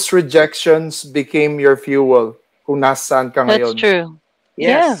 those rejections became your fuel kung nasaan ka ngayon. That's true.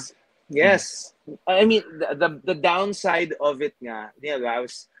 Yes. I mean, the downside of it nga,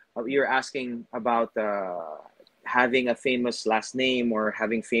 you're asking about having a famous last name or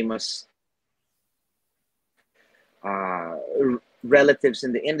having famous relatives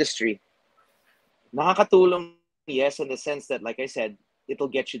in the industry. Nakakatulong, yes, in the sense that, like I said, it'll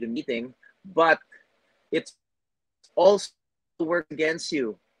get you the meeting, but it's also work against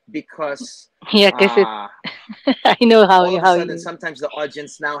you because I know how all of a sudden sometimes the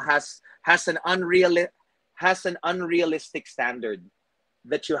audience now has an unrealistic standard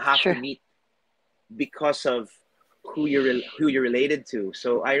that you have to meet because of who you're related to.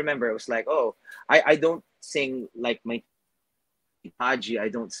 So I remember it was like, I don't sing like my Haji, I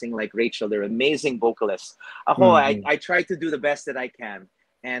don't sing like Rachel. They're amazing vocalists. I try to do the best that I can,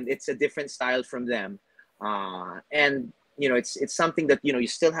 and it's a different style from them. And it's something that you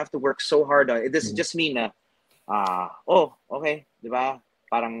still have to work so hard on. It doesn't just mean na okay, diba?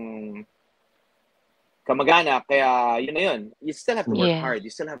 Parang kamagana, kaya yun na yun. You still have to work hard.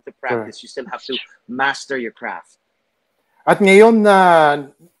 You still have to practice. You still have to master your craft. At ngayon na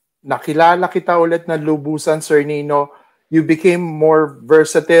nakilala kita ulit na lubusan, Sir Nino, you became more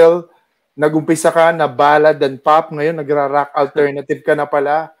versatile. Nagumpisa ka na ballad and pop. Ngayon, nagra-rock alternative ka na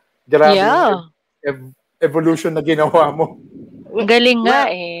pala. Grabe yung evolution na ginawa mo. Galing nga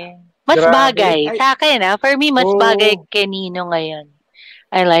eh. Mas bagay. Sa akin, for me, mas bagay kay Nino ngayon.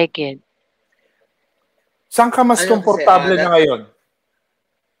 I like it. Saan ka mas Ano kasi, komportable na ngayon?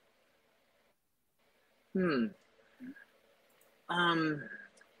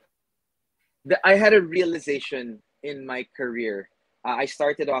 I had a realization in my career. I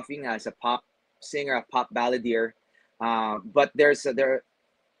started off as a pop singer, a pop balladeer, but there's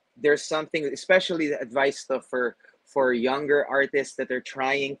something, especially the advice stuff for younger artists that are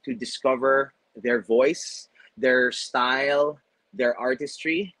trying to discover their voice, their style, their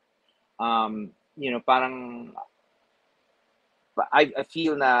artistry. Parang I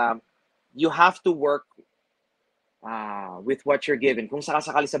feel na you have to work with what you're given. Kung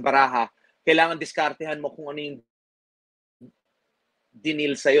sakasakali sa baraha, kailangan diskartehan mo kung ano yung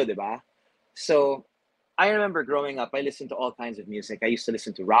dinil sa'yo, di ba? So, I remember growing up, I listened to all kinds of music. I used to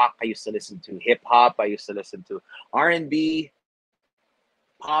listen to rock. I used to listen to hip-hop. I used to listen to R&B,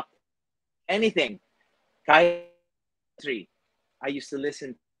 pop, anything. Country, I used to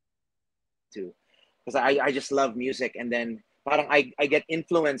listen to. Because I just love music. And then, parang I get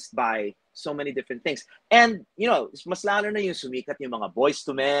influenced by so many different things. And, mas lalo na yung sumikat yung mga Boys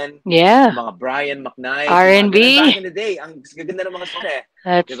to Men, Yeah. mga Brian McKnight, R&B. back in the day, ang gaganda ng mga song eh.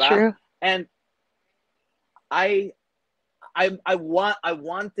 That's diba? true. And I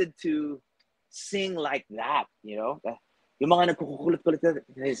wanted to sing like that, Yung mga nagkukulit-kulit.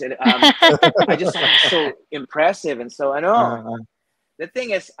 I just thought it was so impressive. And so, the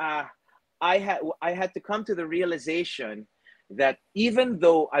thing is, I had to come to the realization that even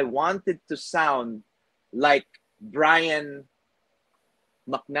though I wanted to sound like Brian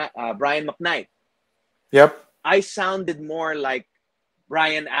McKnight, Yep, I sounded more like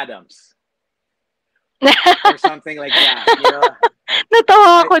Brian Adams or something like that.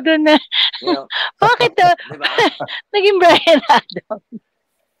 Natawa ako dun na. Bakit to? Diba? Naging Brian Adams.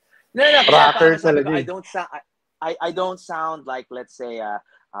 No. Rapper I don't sound. I don't sound like, let's say,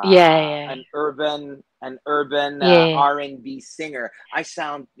 an urban R&B singer. I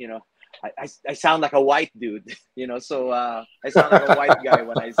sound, I sound like a white dude, So I sound like a white guy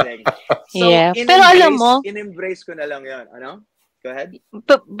when I sing. So Pero alam mo, in-embrace ko na lang yun. Ano? Go ahead.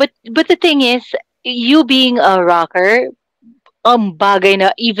 But the thing is, you being a rocker, bagay na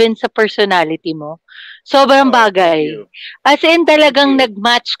even sa personality mo. Sobrang bagay. As in talagang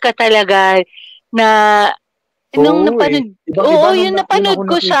nag-match ka talaga na nung napanood, yung napanood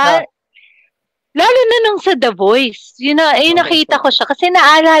ko siya, lalo na nung sa The Voice, nakita ko siya. Kasi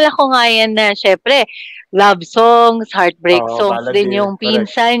naalala ko nga yan na, syempre, love songs, heartbreak songs din yung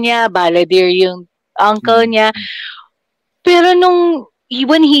pinsan niya, balladeer yung uncle niya. Pero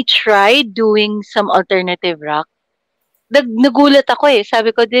when he tried doing some alternative rock, nagulat ako eh.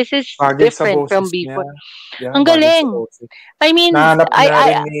 Sabi ko, this is different from before. Yeah, ang galing. I mean, nahanap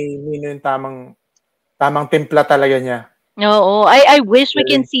na rin ni Nino yung tamang timpla talaga niya. Oo. I wish we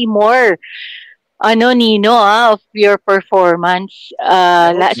can see more Nino, of your performance.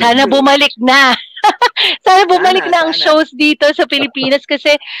 Sana bumalik na. Sana bumalik na ang shows dito sa Pilipinas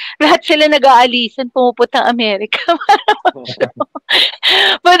kasi lahat sila nag-aalisan, pumupunta ng Amerika.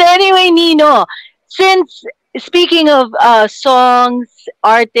 But anyway, Nino, since speaking of songs,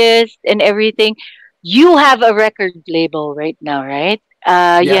 artists, and everything, you have a record label right now, right?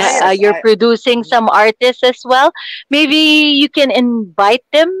 You're producing some artists as well. Maybe you can invite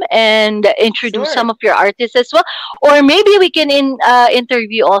them and introduce some of your artists as well. Or maybe we can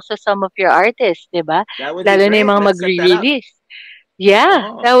interview also some of your artists, diba? That would be great. Na yung mga mag-release.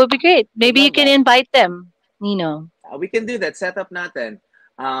 Yeah, that would be great. Maybe you can invite them, Nino. We can do that. Set up natin.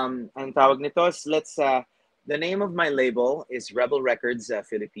 Ang tawag nito is, the name of my label is Rebel Records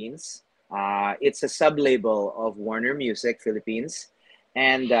Philippines. It's a sub-label of Warner Music Philippines.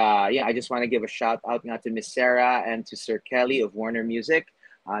 And I just want to give a shout out to Miss Sarah and to Sir Kelly of Warner Music.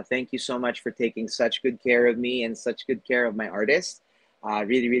 Thank you so much for taking such good care of me and such good care of my artists.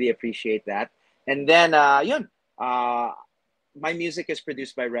 Really, really appreciate that. And then, my music is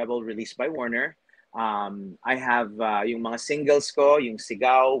produced by Rebel, released by Warner. I have yung mga singles ko, yung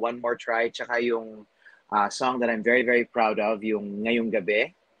Sigaw, One More Try, tsaka yung song that I'm very, very proud of, yung Ngayong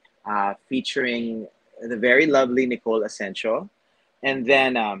Gabi, featuring the very lovely Nicole Asensio. And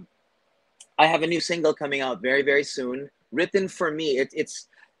then I have a new single coming out very, very soon, written for me.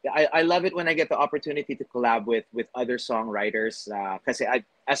 I love it when I get the opportunity to collab with other songwriters. Because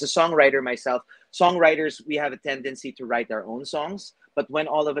as a songwriter myself, songwriters, we have a tendency to write our own songs. But when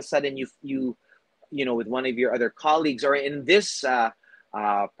all of a sudden you with one of your other colleagues, or in this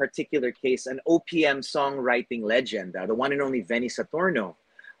particular case, an OPM songwriting legend, the one and only Benny Saturno,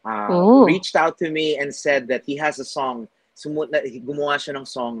 reached out to me and said that he has a song. Gumawa siya ng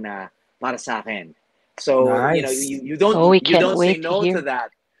song na para sa akin. So, nice. you don't say no to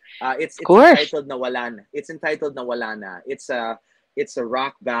that. It's Of course. entitled Nawala Na. It's entitled Nawala Na. It's a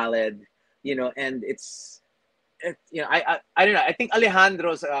rock ballad, you know, and you know, I don't know. I think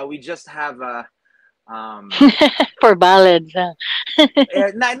Alejandro's we just have For ballads. Huh?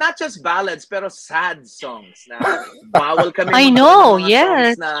 not just ballads pero sad songs na bawal kami I magkaroon ng know, mga songs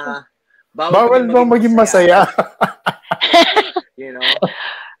yes. na bawal Bawal kami bang maging masaya? you know.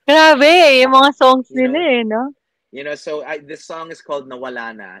 Grabe, yung mga songs You nila know, eh, no? so this song is called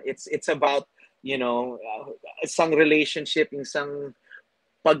Nawala Na. It's about, you know, isang relationship, isang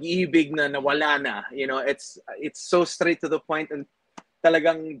pag-ibig na nawala na. You know, it's so straight to the point and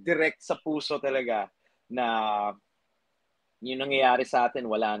talagang direct sa puso talaga na yung nangyayari sa atin,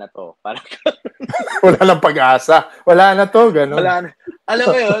 wala na to. Parang Wala lang pag-asa. Wala na to, ganun. wala na. Alam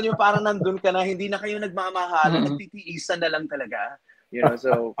mo yun, yung parang nandun ka na, hindi na kayo nagmamahalan, Mm. nagtitiisan na lang talaga. You know,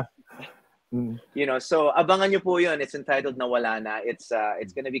 so you know, so abangan nyo po yun. It's entitled Nawala Na. It's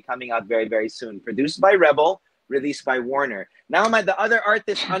gonna be coming out very, very soon. Produced by Rebel, released by Warner. Now, the other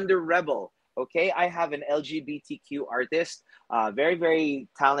artist under Rebel, okay, I have an LGBTQ artist, very, very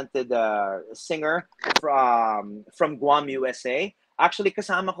talented singer from Guam, USA. Actually,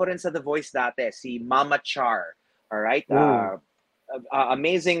 kasama ko rin sa The Voice dati, si Mama Char. All right?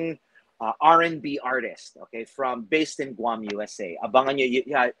 Amazing R&B artist, okay, based in Guam, USA. Abangan nyo,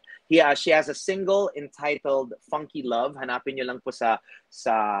 she has a single entitled Funky Love. Hanapin nyo lang po sa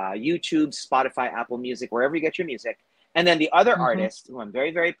YouTube, Spotify, Apple Music, wherever you get your music. And then the other artist, who I'm very,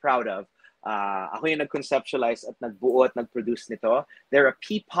 very proud of, ako yung nag-conceptualize at nagbuo at nag-produce nito. They're a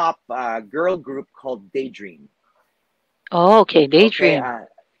P-pop girl group called Daydream. Oh, okay, Daydream. Okay,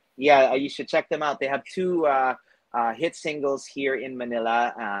 yeah, you should check them out. They have two hit singles here in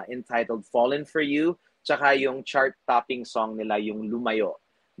Manila entitled Fallen For You, tsaka yung chart-topping song nila, yung Lumayo.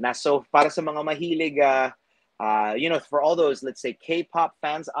 Na so, para sa mga mahilig, you know, for all those, let's say, K-pop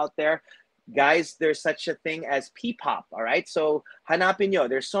fans out there, guys, there's such a thing as P-pop, all right? So, hanapin nyo.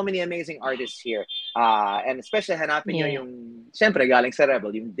 There's so many amazing artists here. And especially hanapin nyo yung, siyempre, galing sa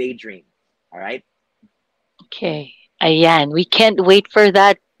Rebel, yung Daydream. All right? Okay. Ayan, we can't wait for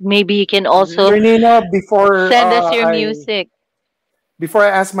that. Maybe you can also Sir Nino, before send us your music. Before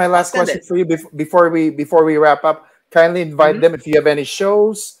I ask my last question for you, before we wrap up, kindly invite them if you have any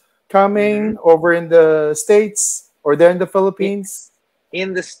shows coming over in the States or there in the Philippines.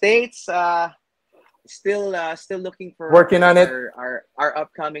 In the States, still looking for working on our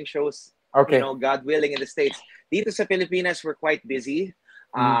upcoming shows. Okay. You know, God willing, in the States. Dito sa Pilipinas, we're quite busy.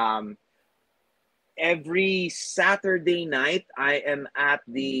 Every Saturday night, I am at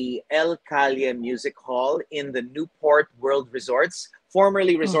the El Calle Music Hall in the Newport World Resorts,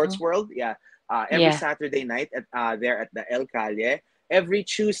 formerly Resorts World. Yeah. Every Saturday night there at the El Calle. Every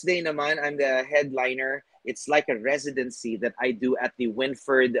Tuesday naman, I'm the headliner. It's like a residency that I do at the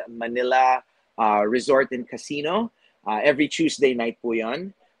Winford Manila Resort and Casino. Every Tuesday night po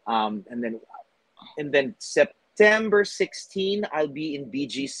yun. And then September 16, I'll be in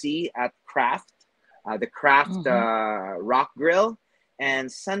BGC at Craft. The Craft Rock Grill.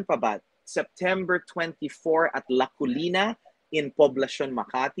 And San pa ba? September 24 at La Colina in Poblacion,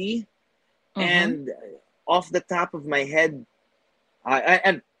 Makati. And off the top of my head,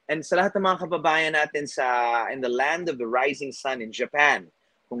 and sa lahat ng mga kababayan natin in the land of the rising sun in Japan,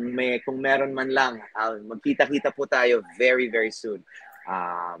 kung meron man lang, magkita-kita po tayo very, very soon.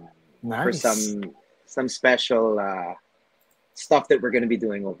 Nice. For some special stuff that we're going to be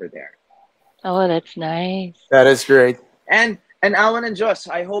doing over there. Oh, that's nice. That is great. And Alan and Josh,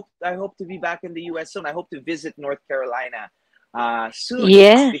 I hope to be back in the US soon. I hope to visit North Carolina soon.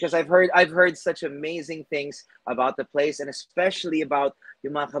 Yes. Because I've heard such amazing things about the place, and especially about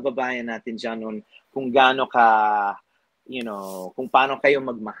yung mga kababayan natin dyan kung gaano ka, you know, kung paano kayo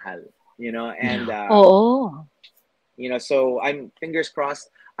magmahal, you know, and you know, so I'm fingers crossed.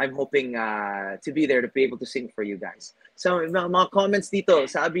 I'm hoping to be there to be able to sing for you guys. So, mga comments dito,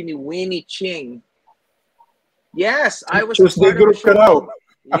 sabi ni Winnie Ching. Yes, I was Tuesday group ka raw.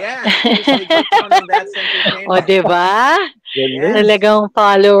 Yes, Tuesday group on That's Entertainment. O, diba? Talagang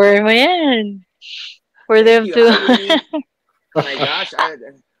follower mo yan. For them to... Oh my gosh,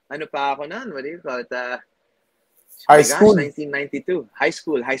 ano pa ako nun? What do you call it? High school. 1992. High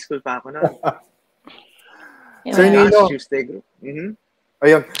school pa ako nun. Sir Nino. Tuesday group.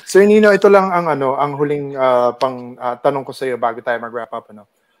 Ayun. Sir Nino, ito lang ang huling tanong ko sa iyo bago tayo mag-wrap up.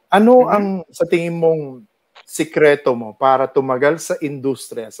 Ano ang sa tingin mong sikreto mo para tumagal sa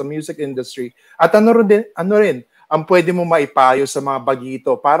industriya, sa music industry? At ano rin ang pwede mo maipayo sa mga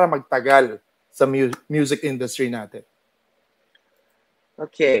bagito para magtagal sa music industry natin?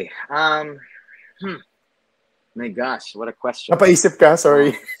 Okay. My gosh, what a question. Napaisip ka?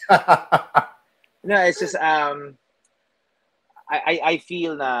 Sorry. No, it's just I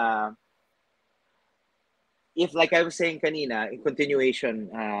feel na if like I was saying kanina, in continuation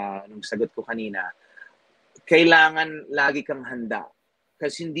nung sagot ko kanina, kailangan lagi kang handa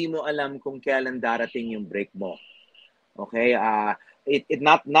kasi hindi mo alam kung kailan darating yung break mo. Okay?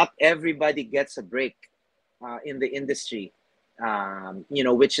 Not everybody gets a break in the industry. You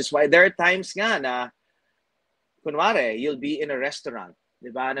know, which is why there are times nga na kunwari, you'll be in a restaurant, 'di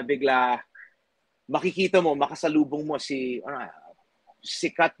ba? Na bigla makikita mo, makasalubong mo si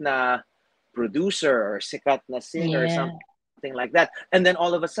sikat na producer or sikat na singer or something like that. And then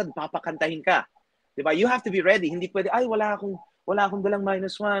all of a sudden, papakantahin ka. Diba? You have to be ready. Hindi pwede, ay, wala akong dalang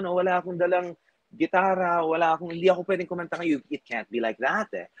 -1 o wala akong dalang gitara, hindi ako pwedeng kumanta ngayon. It can't be like that.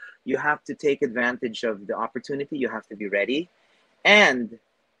 You have to take advantage of the opportunity. You have to be ready. And,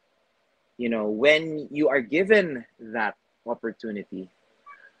 you know, when you are given that opportunity,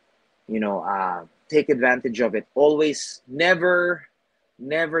 you know, take advantage of it. Always, never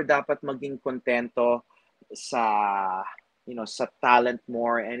dapat maging kontento sa, you know, sa talent mo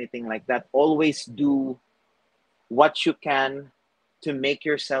or anything like that. Always do what you can to make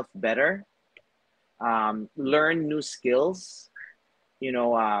yourself better. Learn new skills. You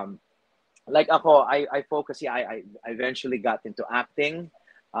know, like ako, I focus. Yeah, I eventually got into acting.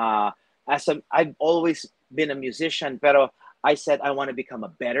 I've always been a musician, pero I said I want to become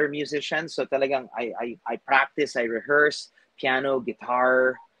a better musician. So talagang I practice, I rehearse piano,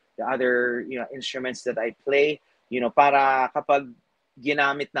 guitar, the other, you know, instruments that I play, you know, para kapag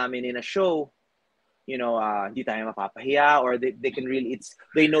ginamit namin in a show, you know, hindi tayo mapapahiya, or they can really,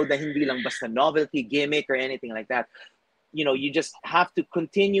 they know that hindi lang basta novelty, gimmick, or anything like that. You know, you just have to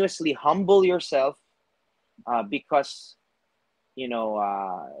continuously humble yourself because, you know,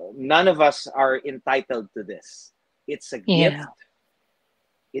 none of us are entitled to this. It's a gift.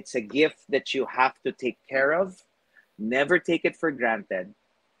 It's a gift that you have to take care of. Never take it for granted,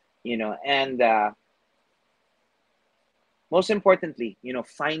 you know, and most importantly, you know,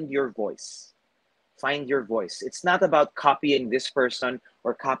 find your voice. Find your voice. It's not about copying this person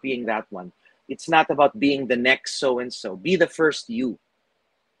or copying that one. It's not about being the next so-and-so. Be the first you,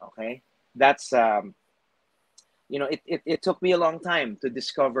 okay? That's, you know, it took me a long time to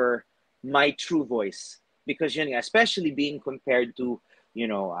discover my true voice because, you know, especially being compared to, you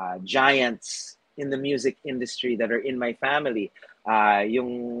know, giants in the music industry that are in my family.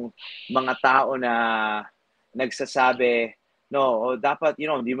 Yung mga tao na nagsasabi, no, dapat, you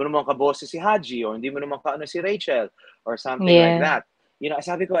know, hindi mo naman kaboses si Haji or hindi mo naman kaano si Rachel or something like that. You know,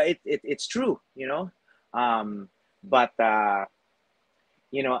 sabi ko, it's true, you know. But,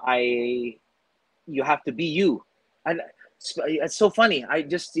 you know, you have to be you. And it's so funny. I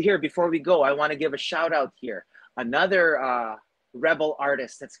just here, before we go, I want to give a shout out here. Another rebel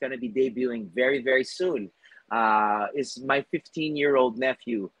artist that's going to be debuting very, very soon is my 15-year-old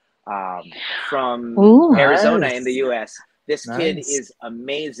nephew from Arizona in the US. This kid is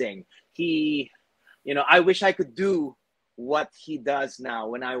amazing. He, you know, I wish I could do what he does now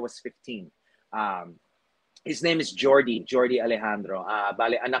when I was 15. His name is Jordy Alejandro.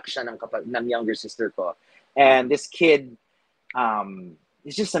 Bale, anak siya ng younger sister ko. And this kid,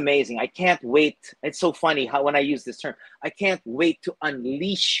 it's just amazing. I can't wait. It's so funny how when I use this term, I can't wait to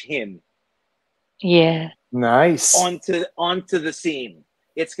unleash him. Yeah. Nice. Onto the scene.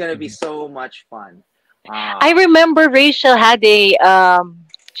 It's gonna be so much fun. I remember Rachel had a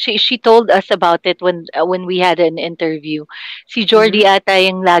she told us about it when we had an interview. Si Jordy ata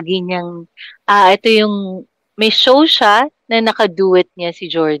yung lagi niyang ito yung may show siya na nakaduet niya si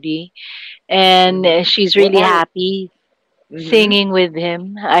Jordy. And she's really happy singing with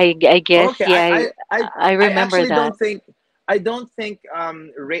him. I guess. Okay. Yeah, I remember that. I don't think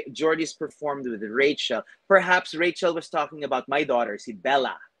Jordy's performed with Rachel. Perhaps Rachel was talking about my daughter, si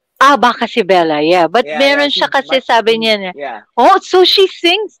Bella. Baka si Bella, yeah. But meron siya kasi sabi niya. Yeah. Oh, so she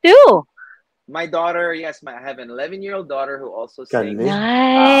sings too. My daughter, yes, I have an 11-year-old daughter who also sings.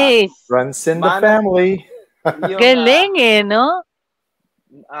 Nice. Runs in the family. Galing eh, no?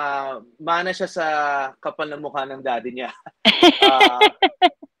 Mana siya sa kapal na mukha ng daddy niya.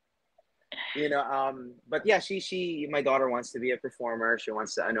 You know, but yeah, my daughter wants to be a performer. She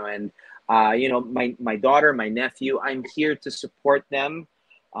wants to, and you know, my daughter, my nephew, I'm here to support them,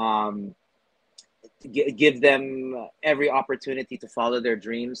 give them every opportunity to follow their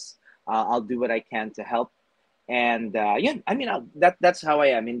dreams. I'll do what I can to help, and yeah, I mean, that's how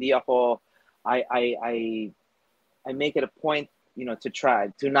I am. Hindi ako, I make it a point, you know, to try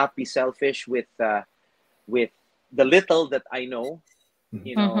to not be selfish with the little that I know.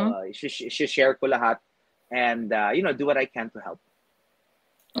 You know, share ko lahat and do what I can to help.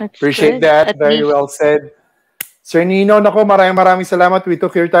 That's Appreciate good. that. At Very least well said. Sir Nino, nako, maraming salamat. We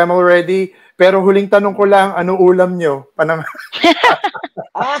took your time already. Pero huling tanong ko lang, ano ulam nyo?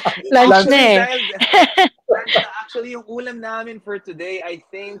 Ah, lunch na actually, eh. actually, yung ulam namin for today, I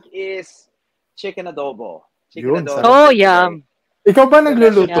think, is chicken adobo. Chicken Yun, adobo Oh, for today. yum. Ikaw ba Diretso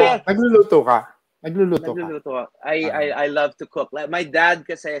nagluluto? Yeah. Nagluluto ka? Nagluluto ka? Nagluluto. I love to cook. Like, my dad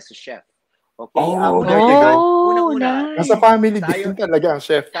kasi is a chef. Okay? Oh, there you go. Unang-una, Nasa Nice. family tayo, din talaga ang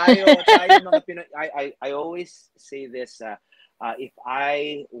chef. tayo mga Pinoy, I always say this, if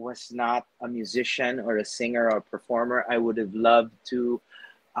I was not a musician or a singer or a performer, I would have loved to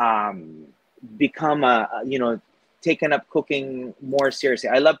become taken up cooking more seriously.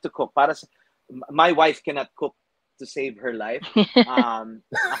 I love to cook. My wife cannot cook to save her life.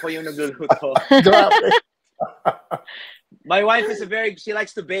 Ako yung nagluluto. Grabe. My wife is she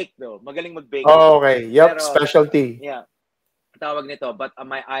likes to bake though. Magaling mag-bake. Oh, okay. Yep, Pero, specialty. yeah. Tawag nito. But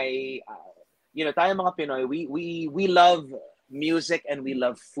tayo mga Pinoy, we love music and we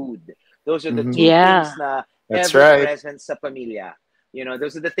love food. Those are the two things na ever present sa pamilya.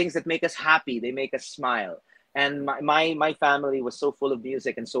 Those are the things that make us happy. They make us smile. And my family was so full of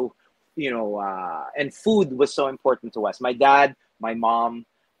music, and so and food was so important to us. My dad, my mom,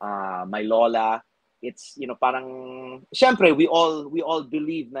 my lola. It's parang syempre we all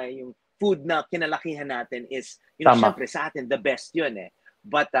believe na yung food na kinalakihan natin is syempre sa atin the best yun eh.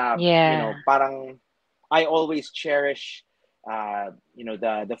 But parang I always cherish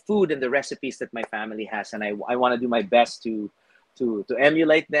the food and the recipes that my family has, and I want to do my best to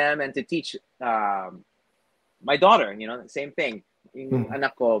emulate them and to teach my daughter, same thing. Yung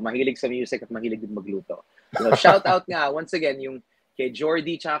anak ko mahilig sa music at mahilig din magluto. Shout out nga once again yung kay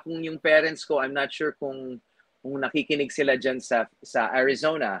Jordy tsaka kung yung parents ko, I'm not sure kung nakikinig sila dyan sa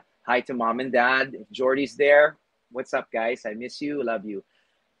Arizona. Hi to mom and dad. If Jordy's there, what's up guys? I miss you, love you.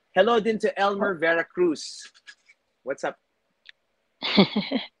 Hello din to Elmer Veracruz. What's up?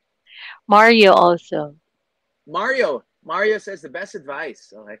 Mario also. Mario says the best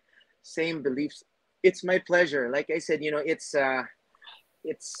advice. Okay. Same beliefs. It's my pleasure. Like I said, it's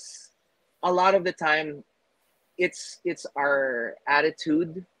a lot of the time it's our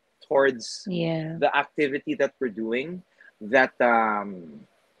attitude towards the activity that we're doing that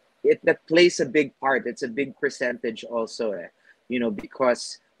that plays a big part. It's a big percentage also,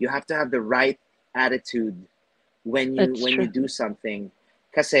 because you have to have the right attitude when you do something.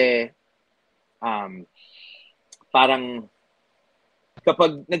 Kasi parang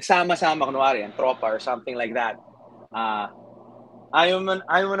kapag nagsama-sama kunwari ang tropa or something like that, ayaw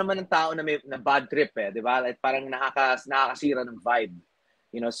mo naman ng tao na may na bad trip eh, di ba? Like, parang nakakasira ng vibe.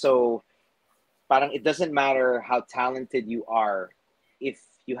 So parang it doesn't matter how talented you are if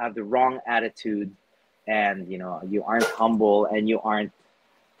you have the wrong attitude and you aren't humble and you aren't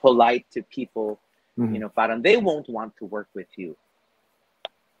polite to people, parang they won't want to work with you.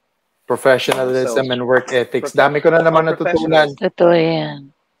 Professionalism and work ethics. Dami ko na naman natutunan. Totoo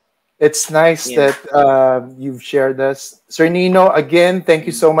yan. It's nice that you've shared us. Sir Nino, again, thank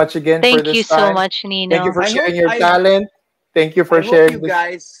you so much again for this time. Thank you so much, Nino. Thank you for sharing your talent. Thank you for sharing you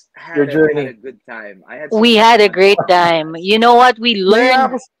guys your journey. Had a good time. We had a great time. You know what? We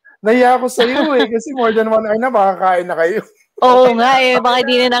learned. Naiya ako sa iyo eh. Kasi more than 1 hour na, makakain na kayo. Oo nga eh. Baka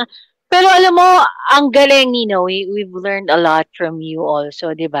di na. Pero alam mo, ang galing, Nino. We've learned a lot from you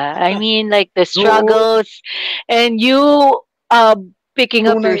also, di ba? I mean, like the struggles and you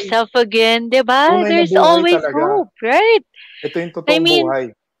picking up yourself again, di ba? There's always hope, right? Ito yung totoong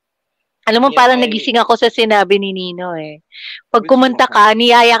buhay. Alam mo, parang nagising ako sa sinabi ni Nino eh. Pag kumanta ka,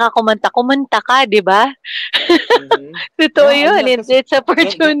 niyaya ka kumanta ka, di ba? Totoo yun. It's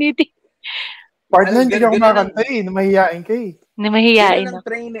opportunity. Partner, hindi ka kumakanta eh. Namahiyain ka eh. Namahiyain.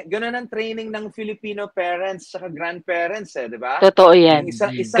 Ganun ang training ng Filipino parents saka grandparents eh, di ba? Totoo yan.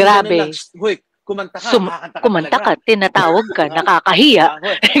 Grabe. Hoy, kumanta ka, kumanta ka, tinatawag ka, nakakahiya.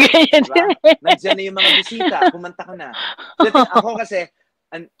 Diba? Nandiyan na yung mga bisita, kumanta ka na. Ako kasi,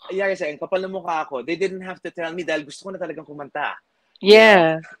 ang kapal na mukha ako, they didn't have to tell me dahil gusto ko na talagang kumanta.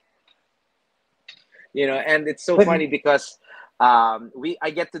 Yeah. And it's so funny because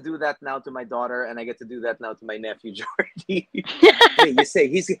I get to do that now to my daughter, and I get to do that now to my nephew Jordy. You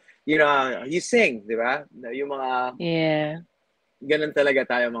sing, you sing, di ba? Yung mga ganun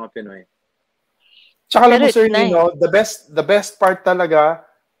talaga tayo mga Pinoy. Tsaka alam mo, Sir Nino, the best part talaga,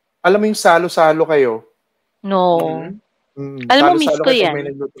 alam mo yung salo-salo kayo. No. Alam mo, miss ko yan.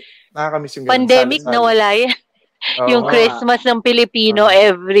 Nakakamiss yung pandemic na wala yan. Yung Christmas ng Pilipino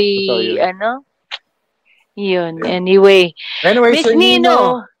every, yun. Anyway, Miss Sir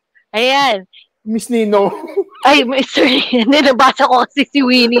Nino. Ayan. Miss Nino. Ay, Mr. Hindi, nabasa ko kasi si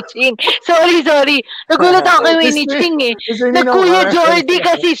Winnie Ching. Sorry, sorry. Nagulat ako kay Winnie Mr. Ching eh. Mr. Nino, Nagkuya Jordy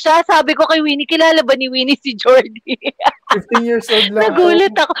kasi siya. Sabi ko kay Winnie, kilala ba ni Winnie si Jordy? 15 years old lang po.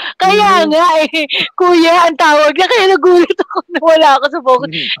 Nagulat ako. Kaya nga eh. Kuya ang tawag niya. Kaya nagulat ako na wala ako sa focus.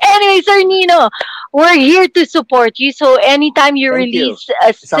 Anyway, Sir Nino, we're here to support you. So anytime you Thank you. release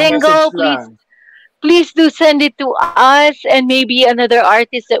a Isang single, message lang. please do send it to us and maybe another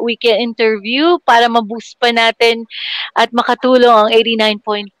artist that we can interview para ma-boost pa natin at makatulong ang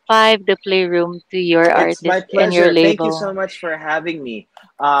 89.5 The Playroom to your It's my artist and your pleasure. Thank you label. so much for having me.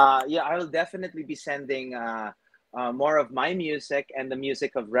 Yeah, I will definitely be sending more of my music and the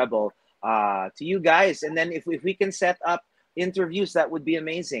music of Rebel to you guys. And then if we can set up interviews, that would be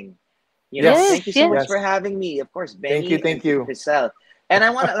amazing. You know, Yes. thank you so much Yes. for having me. Of course, Benny Thank and you. Crizel. And I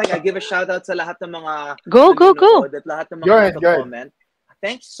want to I give a shout out sa lahat ng mga Go. nanonood at lahat ng Go mga ahead, go ahead. comment.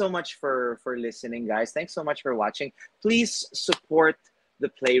 Thanks so much for listening, guys. Thanks so much for watching. Please support the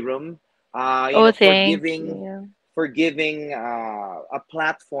Playroom. Oh, For thank giving you. a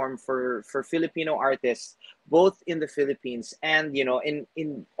platform for Filipino artists, both in the Philippines and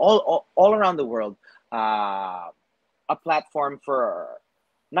in all around the world. A platform for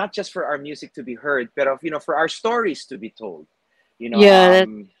not just for our music to be heard, but for our stories to be told. Yeah,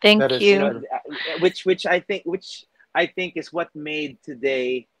 thank That is you. true. Which I think is what made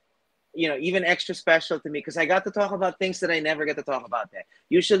today even extra special to me, because I got to talk about things that I never get to talk about there.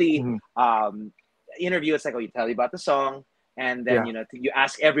 Usually interview, it's like, oh, you tell you about the song, and then you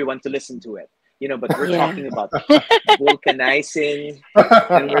ask everyone to listen to it, but we're Yeah. talking about vulcanizing,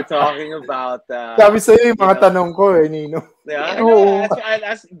 and we're talking about Sabi sa'yo yung mga tanong ko Nino. yeah, I Oh. know. I'll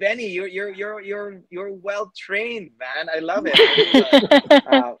ask Benny. You're well trained, man. I love it.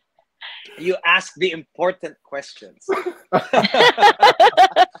 You ask the important questions.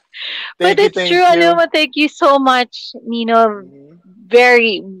 But it's Thank true. you. Alam mo, thank you so much, Nino. Mhm.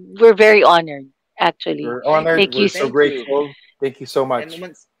 We're very honored, actually. We're honored. Thank We're you. so Thank grateful. Thank you so much.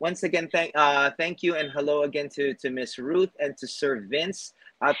 And once again, thank you and hello again to Miss Ruth and to Sir Vince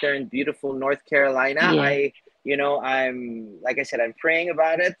out there in beautiful North Carolina. Yeah. I'm like I said, I'm praying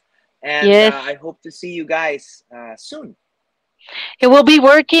about it, and Yes. I hope to see you guys soon. He will be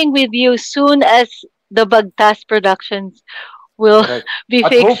working with you soon as the Bagtas Productions will Correct. be At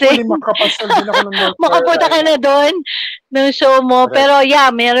fixing. hopefully makapasal din ako ng North Makapunta ka na doon ng show mo. Correct. Pero yeah,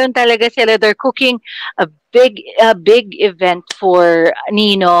 meron talaga sila. They're cooking a big event for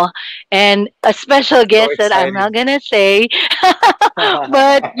Nino and a special guest that I'm not gonna say.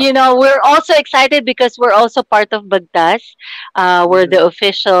 But we're also excited because we're also part of Bagtas. We're the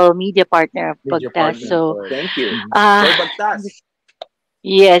official media partner of Media Bagtas. partner. So Thank you. uh, Go Bagtas.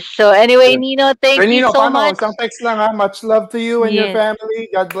 yes. So anyway, Good. Nino, thank Sir you Nino, so paano? much. Isang text lang Much love to you and your Yes. family.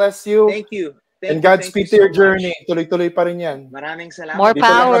 God bless you. Thank you. And Thank you Godspeed to so your journey. much. Tuloy-tuloy pa rin yan. Maraming salamat. More Dito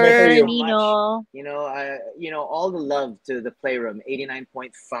lang kami power, sa'yo. Nino. All the love to the Playroom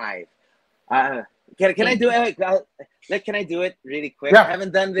 89.5. Can I do it? Can I do it really quick? Yeah. I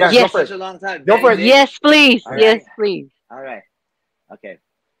haven't done this Yeah, in such a long time. Go for it. Yes, please. All Yes, right. please. All right. Okay.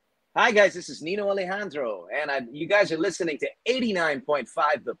 Hi guys, this is Nino Alejandro, and you guys are listening to 89.5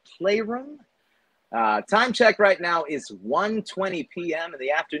 The Playroom. Time check right now is 1:20 p.m. in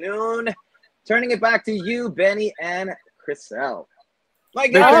the afternoon. Turning it back to you, Benny and Crizel. My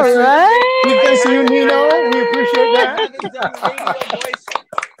Big All God, right. Big thanks to you, Nino. We appreciate I that. haven't done radio voice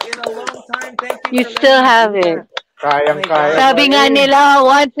in a long time. Thank you. You for still letting me have do it. that. Kayang-kaya. Sabi nga nila,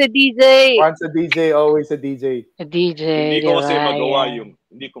 once a DJ. Once a DJ, always a DJ. A DJ, Hindi di ko kasi ba? magawa Yan. yung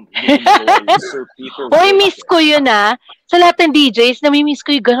hindi ko magawa yung Sir Peter. Hoy, miss ko yun Sa lahat ng DJs, namimiss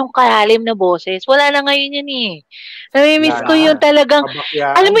ko yung ganong kalalim na boses. Wala na ngayon yun eh. Namimiss ko yung talagang,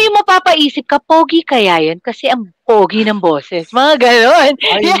 Kabakyaan. alam mo yung mapapaisip ka, pogi kaya yun? Kasi ang pogi ng boses. Mga ganon.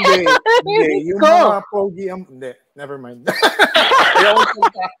 Ay, hindi. Hindi. Yung mga pogi, hindi. Never mind.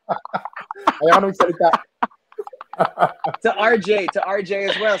 Ayaw magsalita. To RJ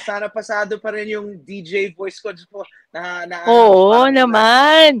as well. Sana pasado pa rin yung DJ voice ko na Oo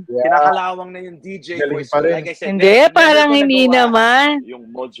naman. kinakalawang na yung DJ Galing voice pa ko. rin. Like I said, Hindi, parang hindi naman.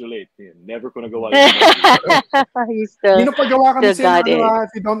 Yung modulate. Never ko nagawa yung modulate. Nino, pagawa kami still got sa'yo.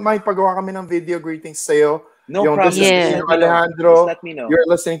 If you don't mind, pagawa kami ng video greetings sa'yo. No Yung problem. This is Yeah. Nino Alejandro. Just let me know. You're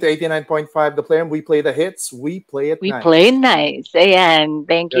listening to 89.5 The Playroom. We play the hits. We play it We nice. play nice. Ayan.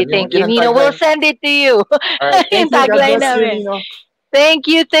 Thank you, Yan, thank you. yun ang Nino, we'll tagline. send it to you. Alright, thank Yung you. God tagline bless you, namin. Nino. Thank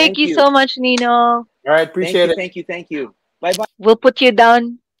you Thank you. so much, Nino. Alright, appreciate it. Thank you. Bye-bye. We'll put you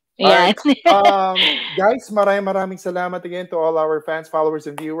down. Alright. Ayan. Guys, maraming salamat again to all our fans,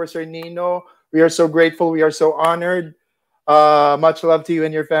 followers, and viewers. Sir Nino, we are so grateful. We are so honored. Much love to you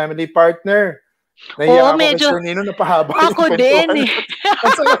and your family partner. Naiya ako medyo. kay Sir Nino, napahaba Ako din.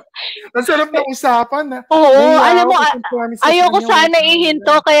 Ang sarap ng usapan. Oo, alam mo, ayoko sana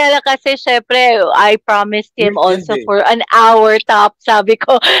ihinto, kaya lang kasi syempre, I promised him also for an hour top, sabi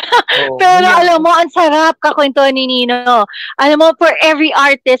ko. Pero alam mo, ang sarap kakwentuhan ni Nino. Alam mo, for every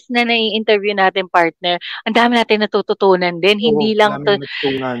artist na nai-interview natin, partner, ang dami natin natututunan din. Hindi lang to,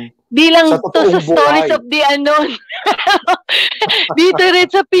 di lang to sa stories of the unknown. Dito rin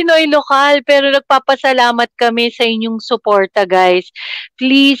sa Pinoy Lokal, pero nagpapasalamat kami sa inyong suporta, guys.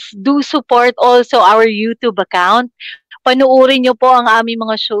 Please do support also our YouTube account. Panuorin nyo po ang aming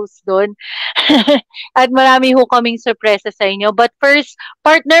mga shows doon. At marami ho kaming sorpresa sa inyo. But first,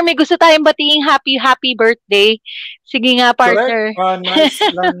 partner, may gusto tayong batiin happy birthday. Sige nga, partner. Nice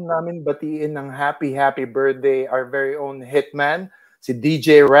lang namin batiin ng happy birthday our very own hitman, si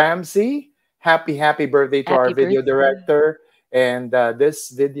DJ Ramsey. Happy birthday to our video director. And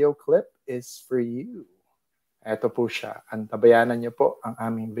this video clip is for you. Ito po siya. Antabayanan niyo po ang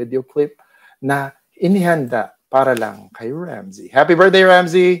aming video clip na inihanda para lang kay Ramsey. Happy birthday,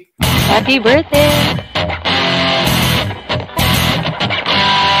 Ramsey! Happy birthday!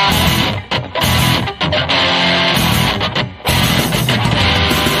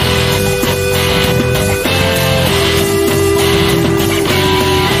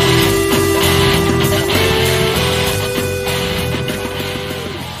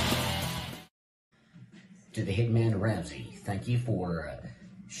 To the Hitman Ramsey, thank you for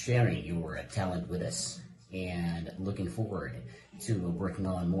sharing your talent with us and looking forward to working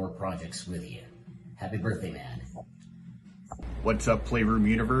on more projects with you. Happy birthday, man. What's up, PlayRoom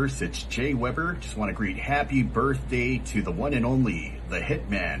Universe? It's Jay Weber. Just want to greet happy birthday to the one and only, the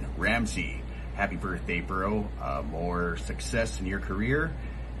Hitman Ramsey. Happy birthday, bro. More success in your career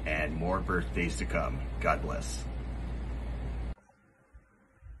and more birthdays to come. God bless.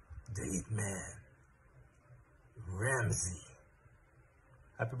 The Hitman Ramsey.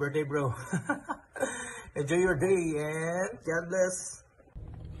 Happy birthday, bro. Enjoy your day and God bless.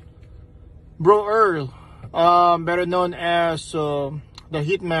 Bro Earl, better known as the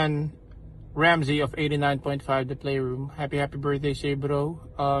Hitman Ramsey of 89.5 The Playroom. Happy birthday sa'yo, bro.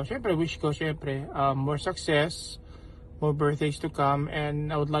 Syempre, wish ko, more success, more birthdays to come,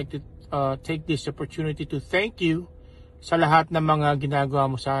 and I would like to take this opportunity to thank you sa lahat ng mga ginagawa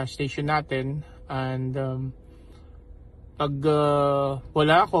mo sa station natin. And pag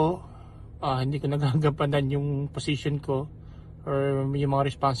wala ako, hindi ko nagagampanan yung position ko or yung mga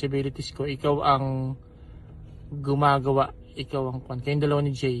responsibilities ko. Ikaw ang gumagawa, ikaw ang kwan. Kayong dalawa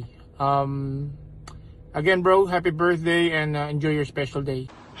ni Jay. Again, bro, happy birthday and enjoy your special day.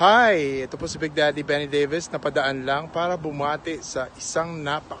 Hi! Ito po si Big Daddy Benny Davis. Napadaan lang para bumati sa isang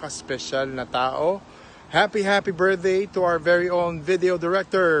napaka-special na tao. Happy birthday to our very own video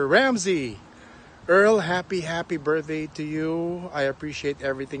director, Ramsey! Earl, happy birthday to you. I appreciate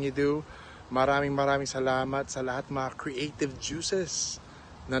everything you do. Maraming salamat sa lahat mga creative juices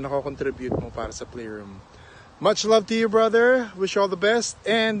na nako-contribute mo para sa Playroom. Much love to you, brother. Wish you all the best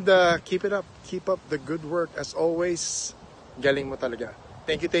and keep it up. Keep up the good work as always. Galing mo talaga.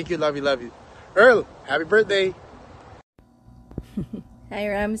 Thank you. Love you. Earl, happy birthday. Hi,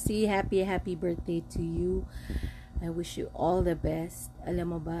 Ramsey. Happy birthday to you. I wish you all the best.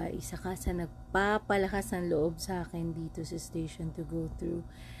 Alam mo ba, isa ka sa nagpapalakas ng loob sa akin dito sa station to go through.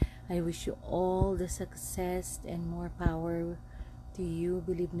 I wish you all the success and more power to you.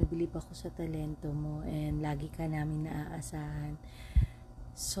 Believe na believe ako sa talento mo and lagi ka namin naaasahan.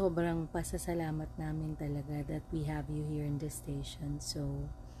 Sobrang pasasalamat namin talaga that we have you here in the station.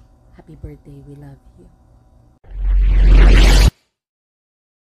 So, happy birthday. We love you.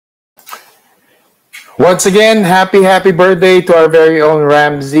 Once again, happy birthday to our very own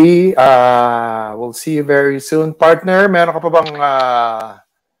Ramsey. We'll see you very soon. Partner, meron ka pa bang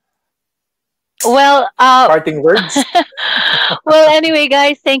parting words? Well, anyway,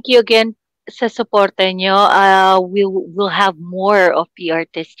 guys, thank you again sa suporta nyo. We'll have more of the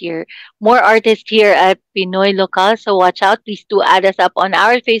artists here. More artists here at Pinoy Lokal. So watch out. Please do add us up on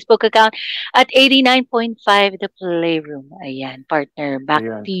our Facebook account at 89.5 The Playroom. Ayan, partner. Back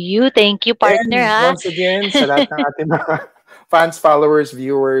to you. Thank you, partner. And once again, sa lahat ng ating mga fans, followers,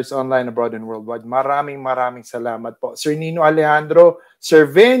 viewers, online, abroad, and worldwide, maraming salamat po. Sir Nino Alejandro, Sir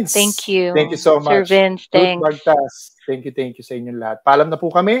Vince. Thank you. Thank you so much. Sir Vince, thanks. Ruth Bagtas. Thank you sa inyong lahat. Paalam na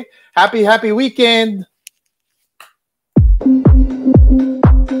po kami. Happy weekend!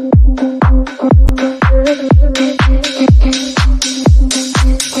 Thank you.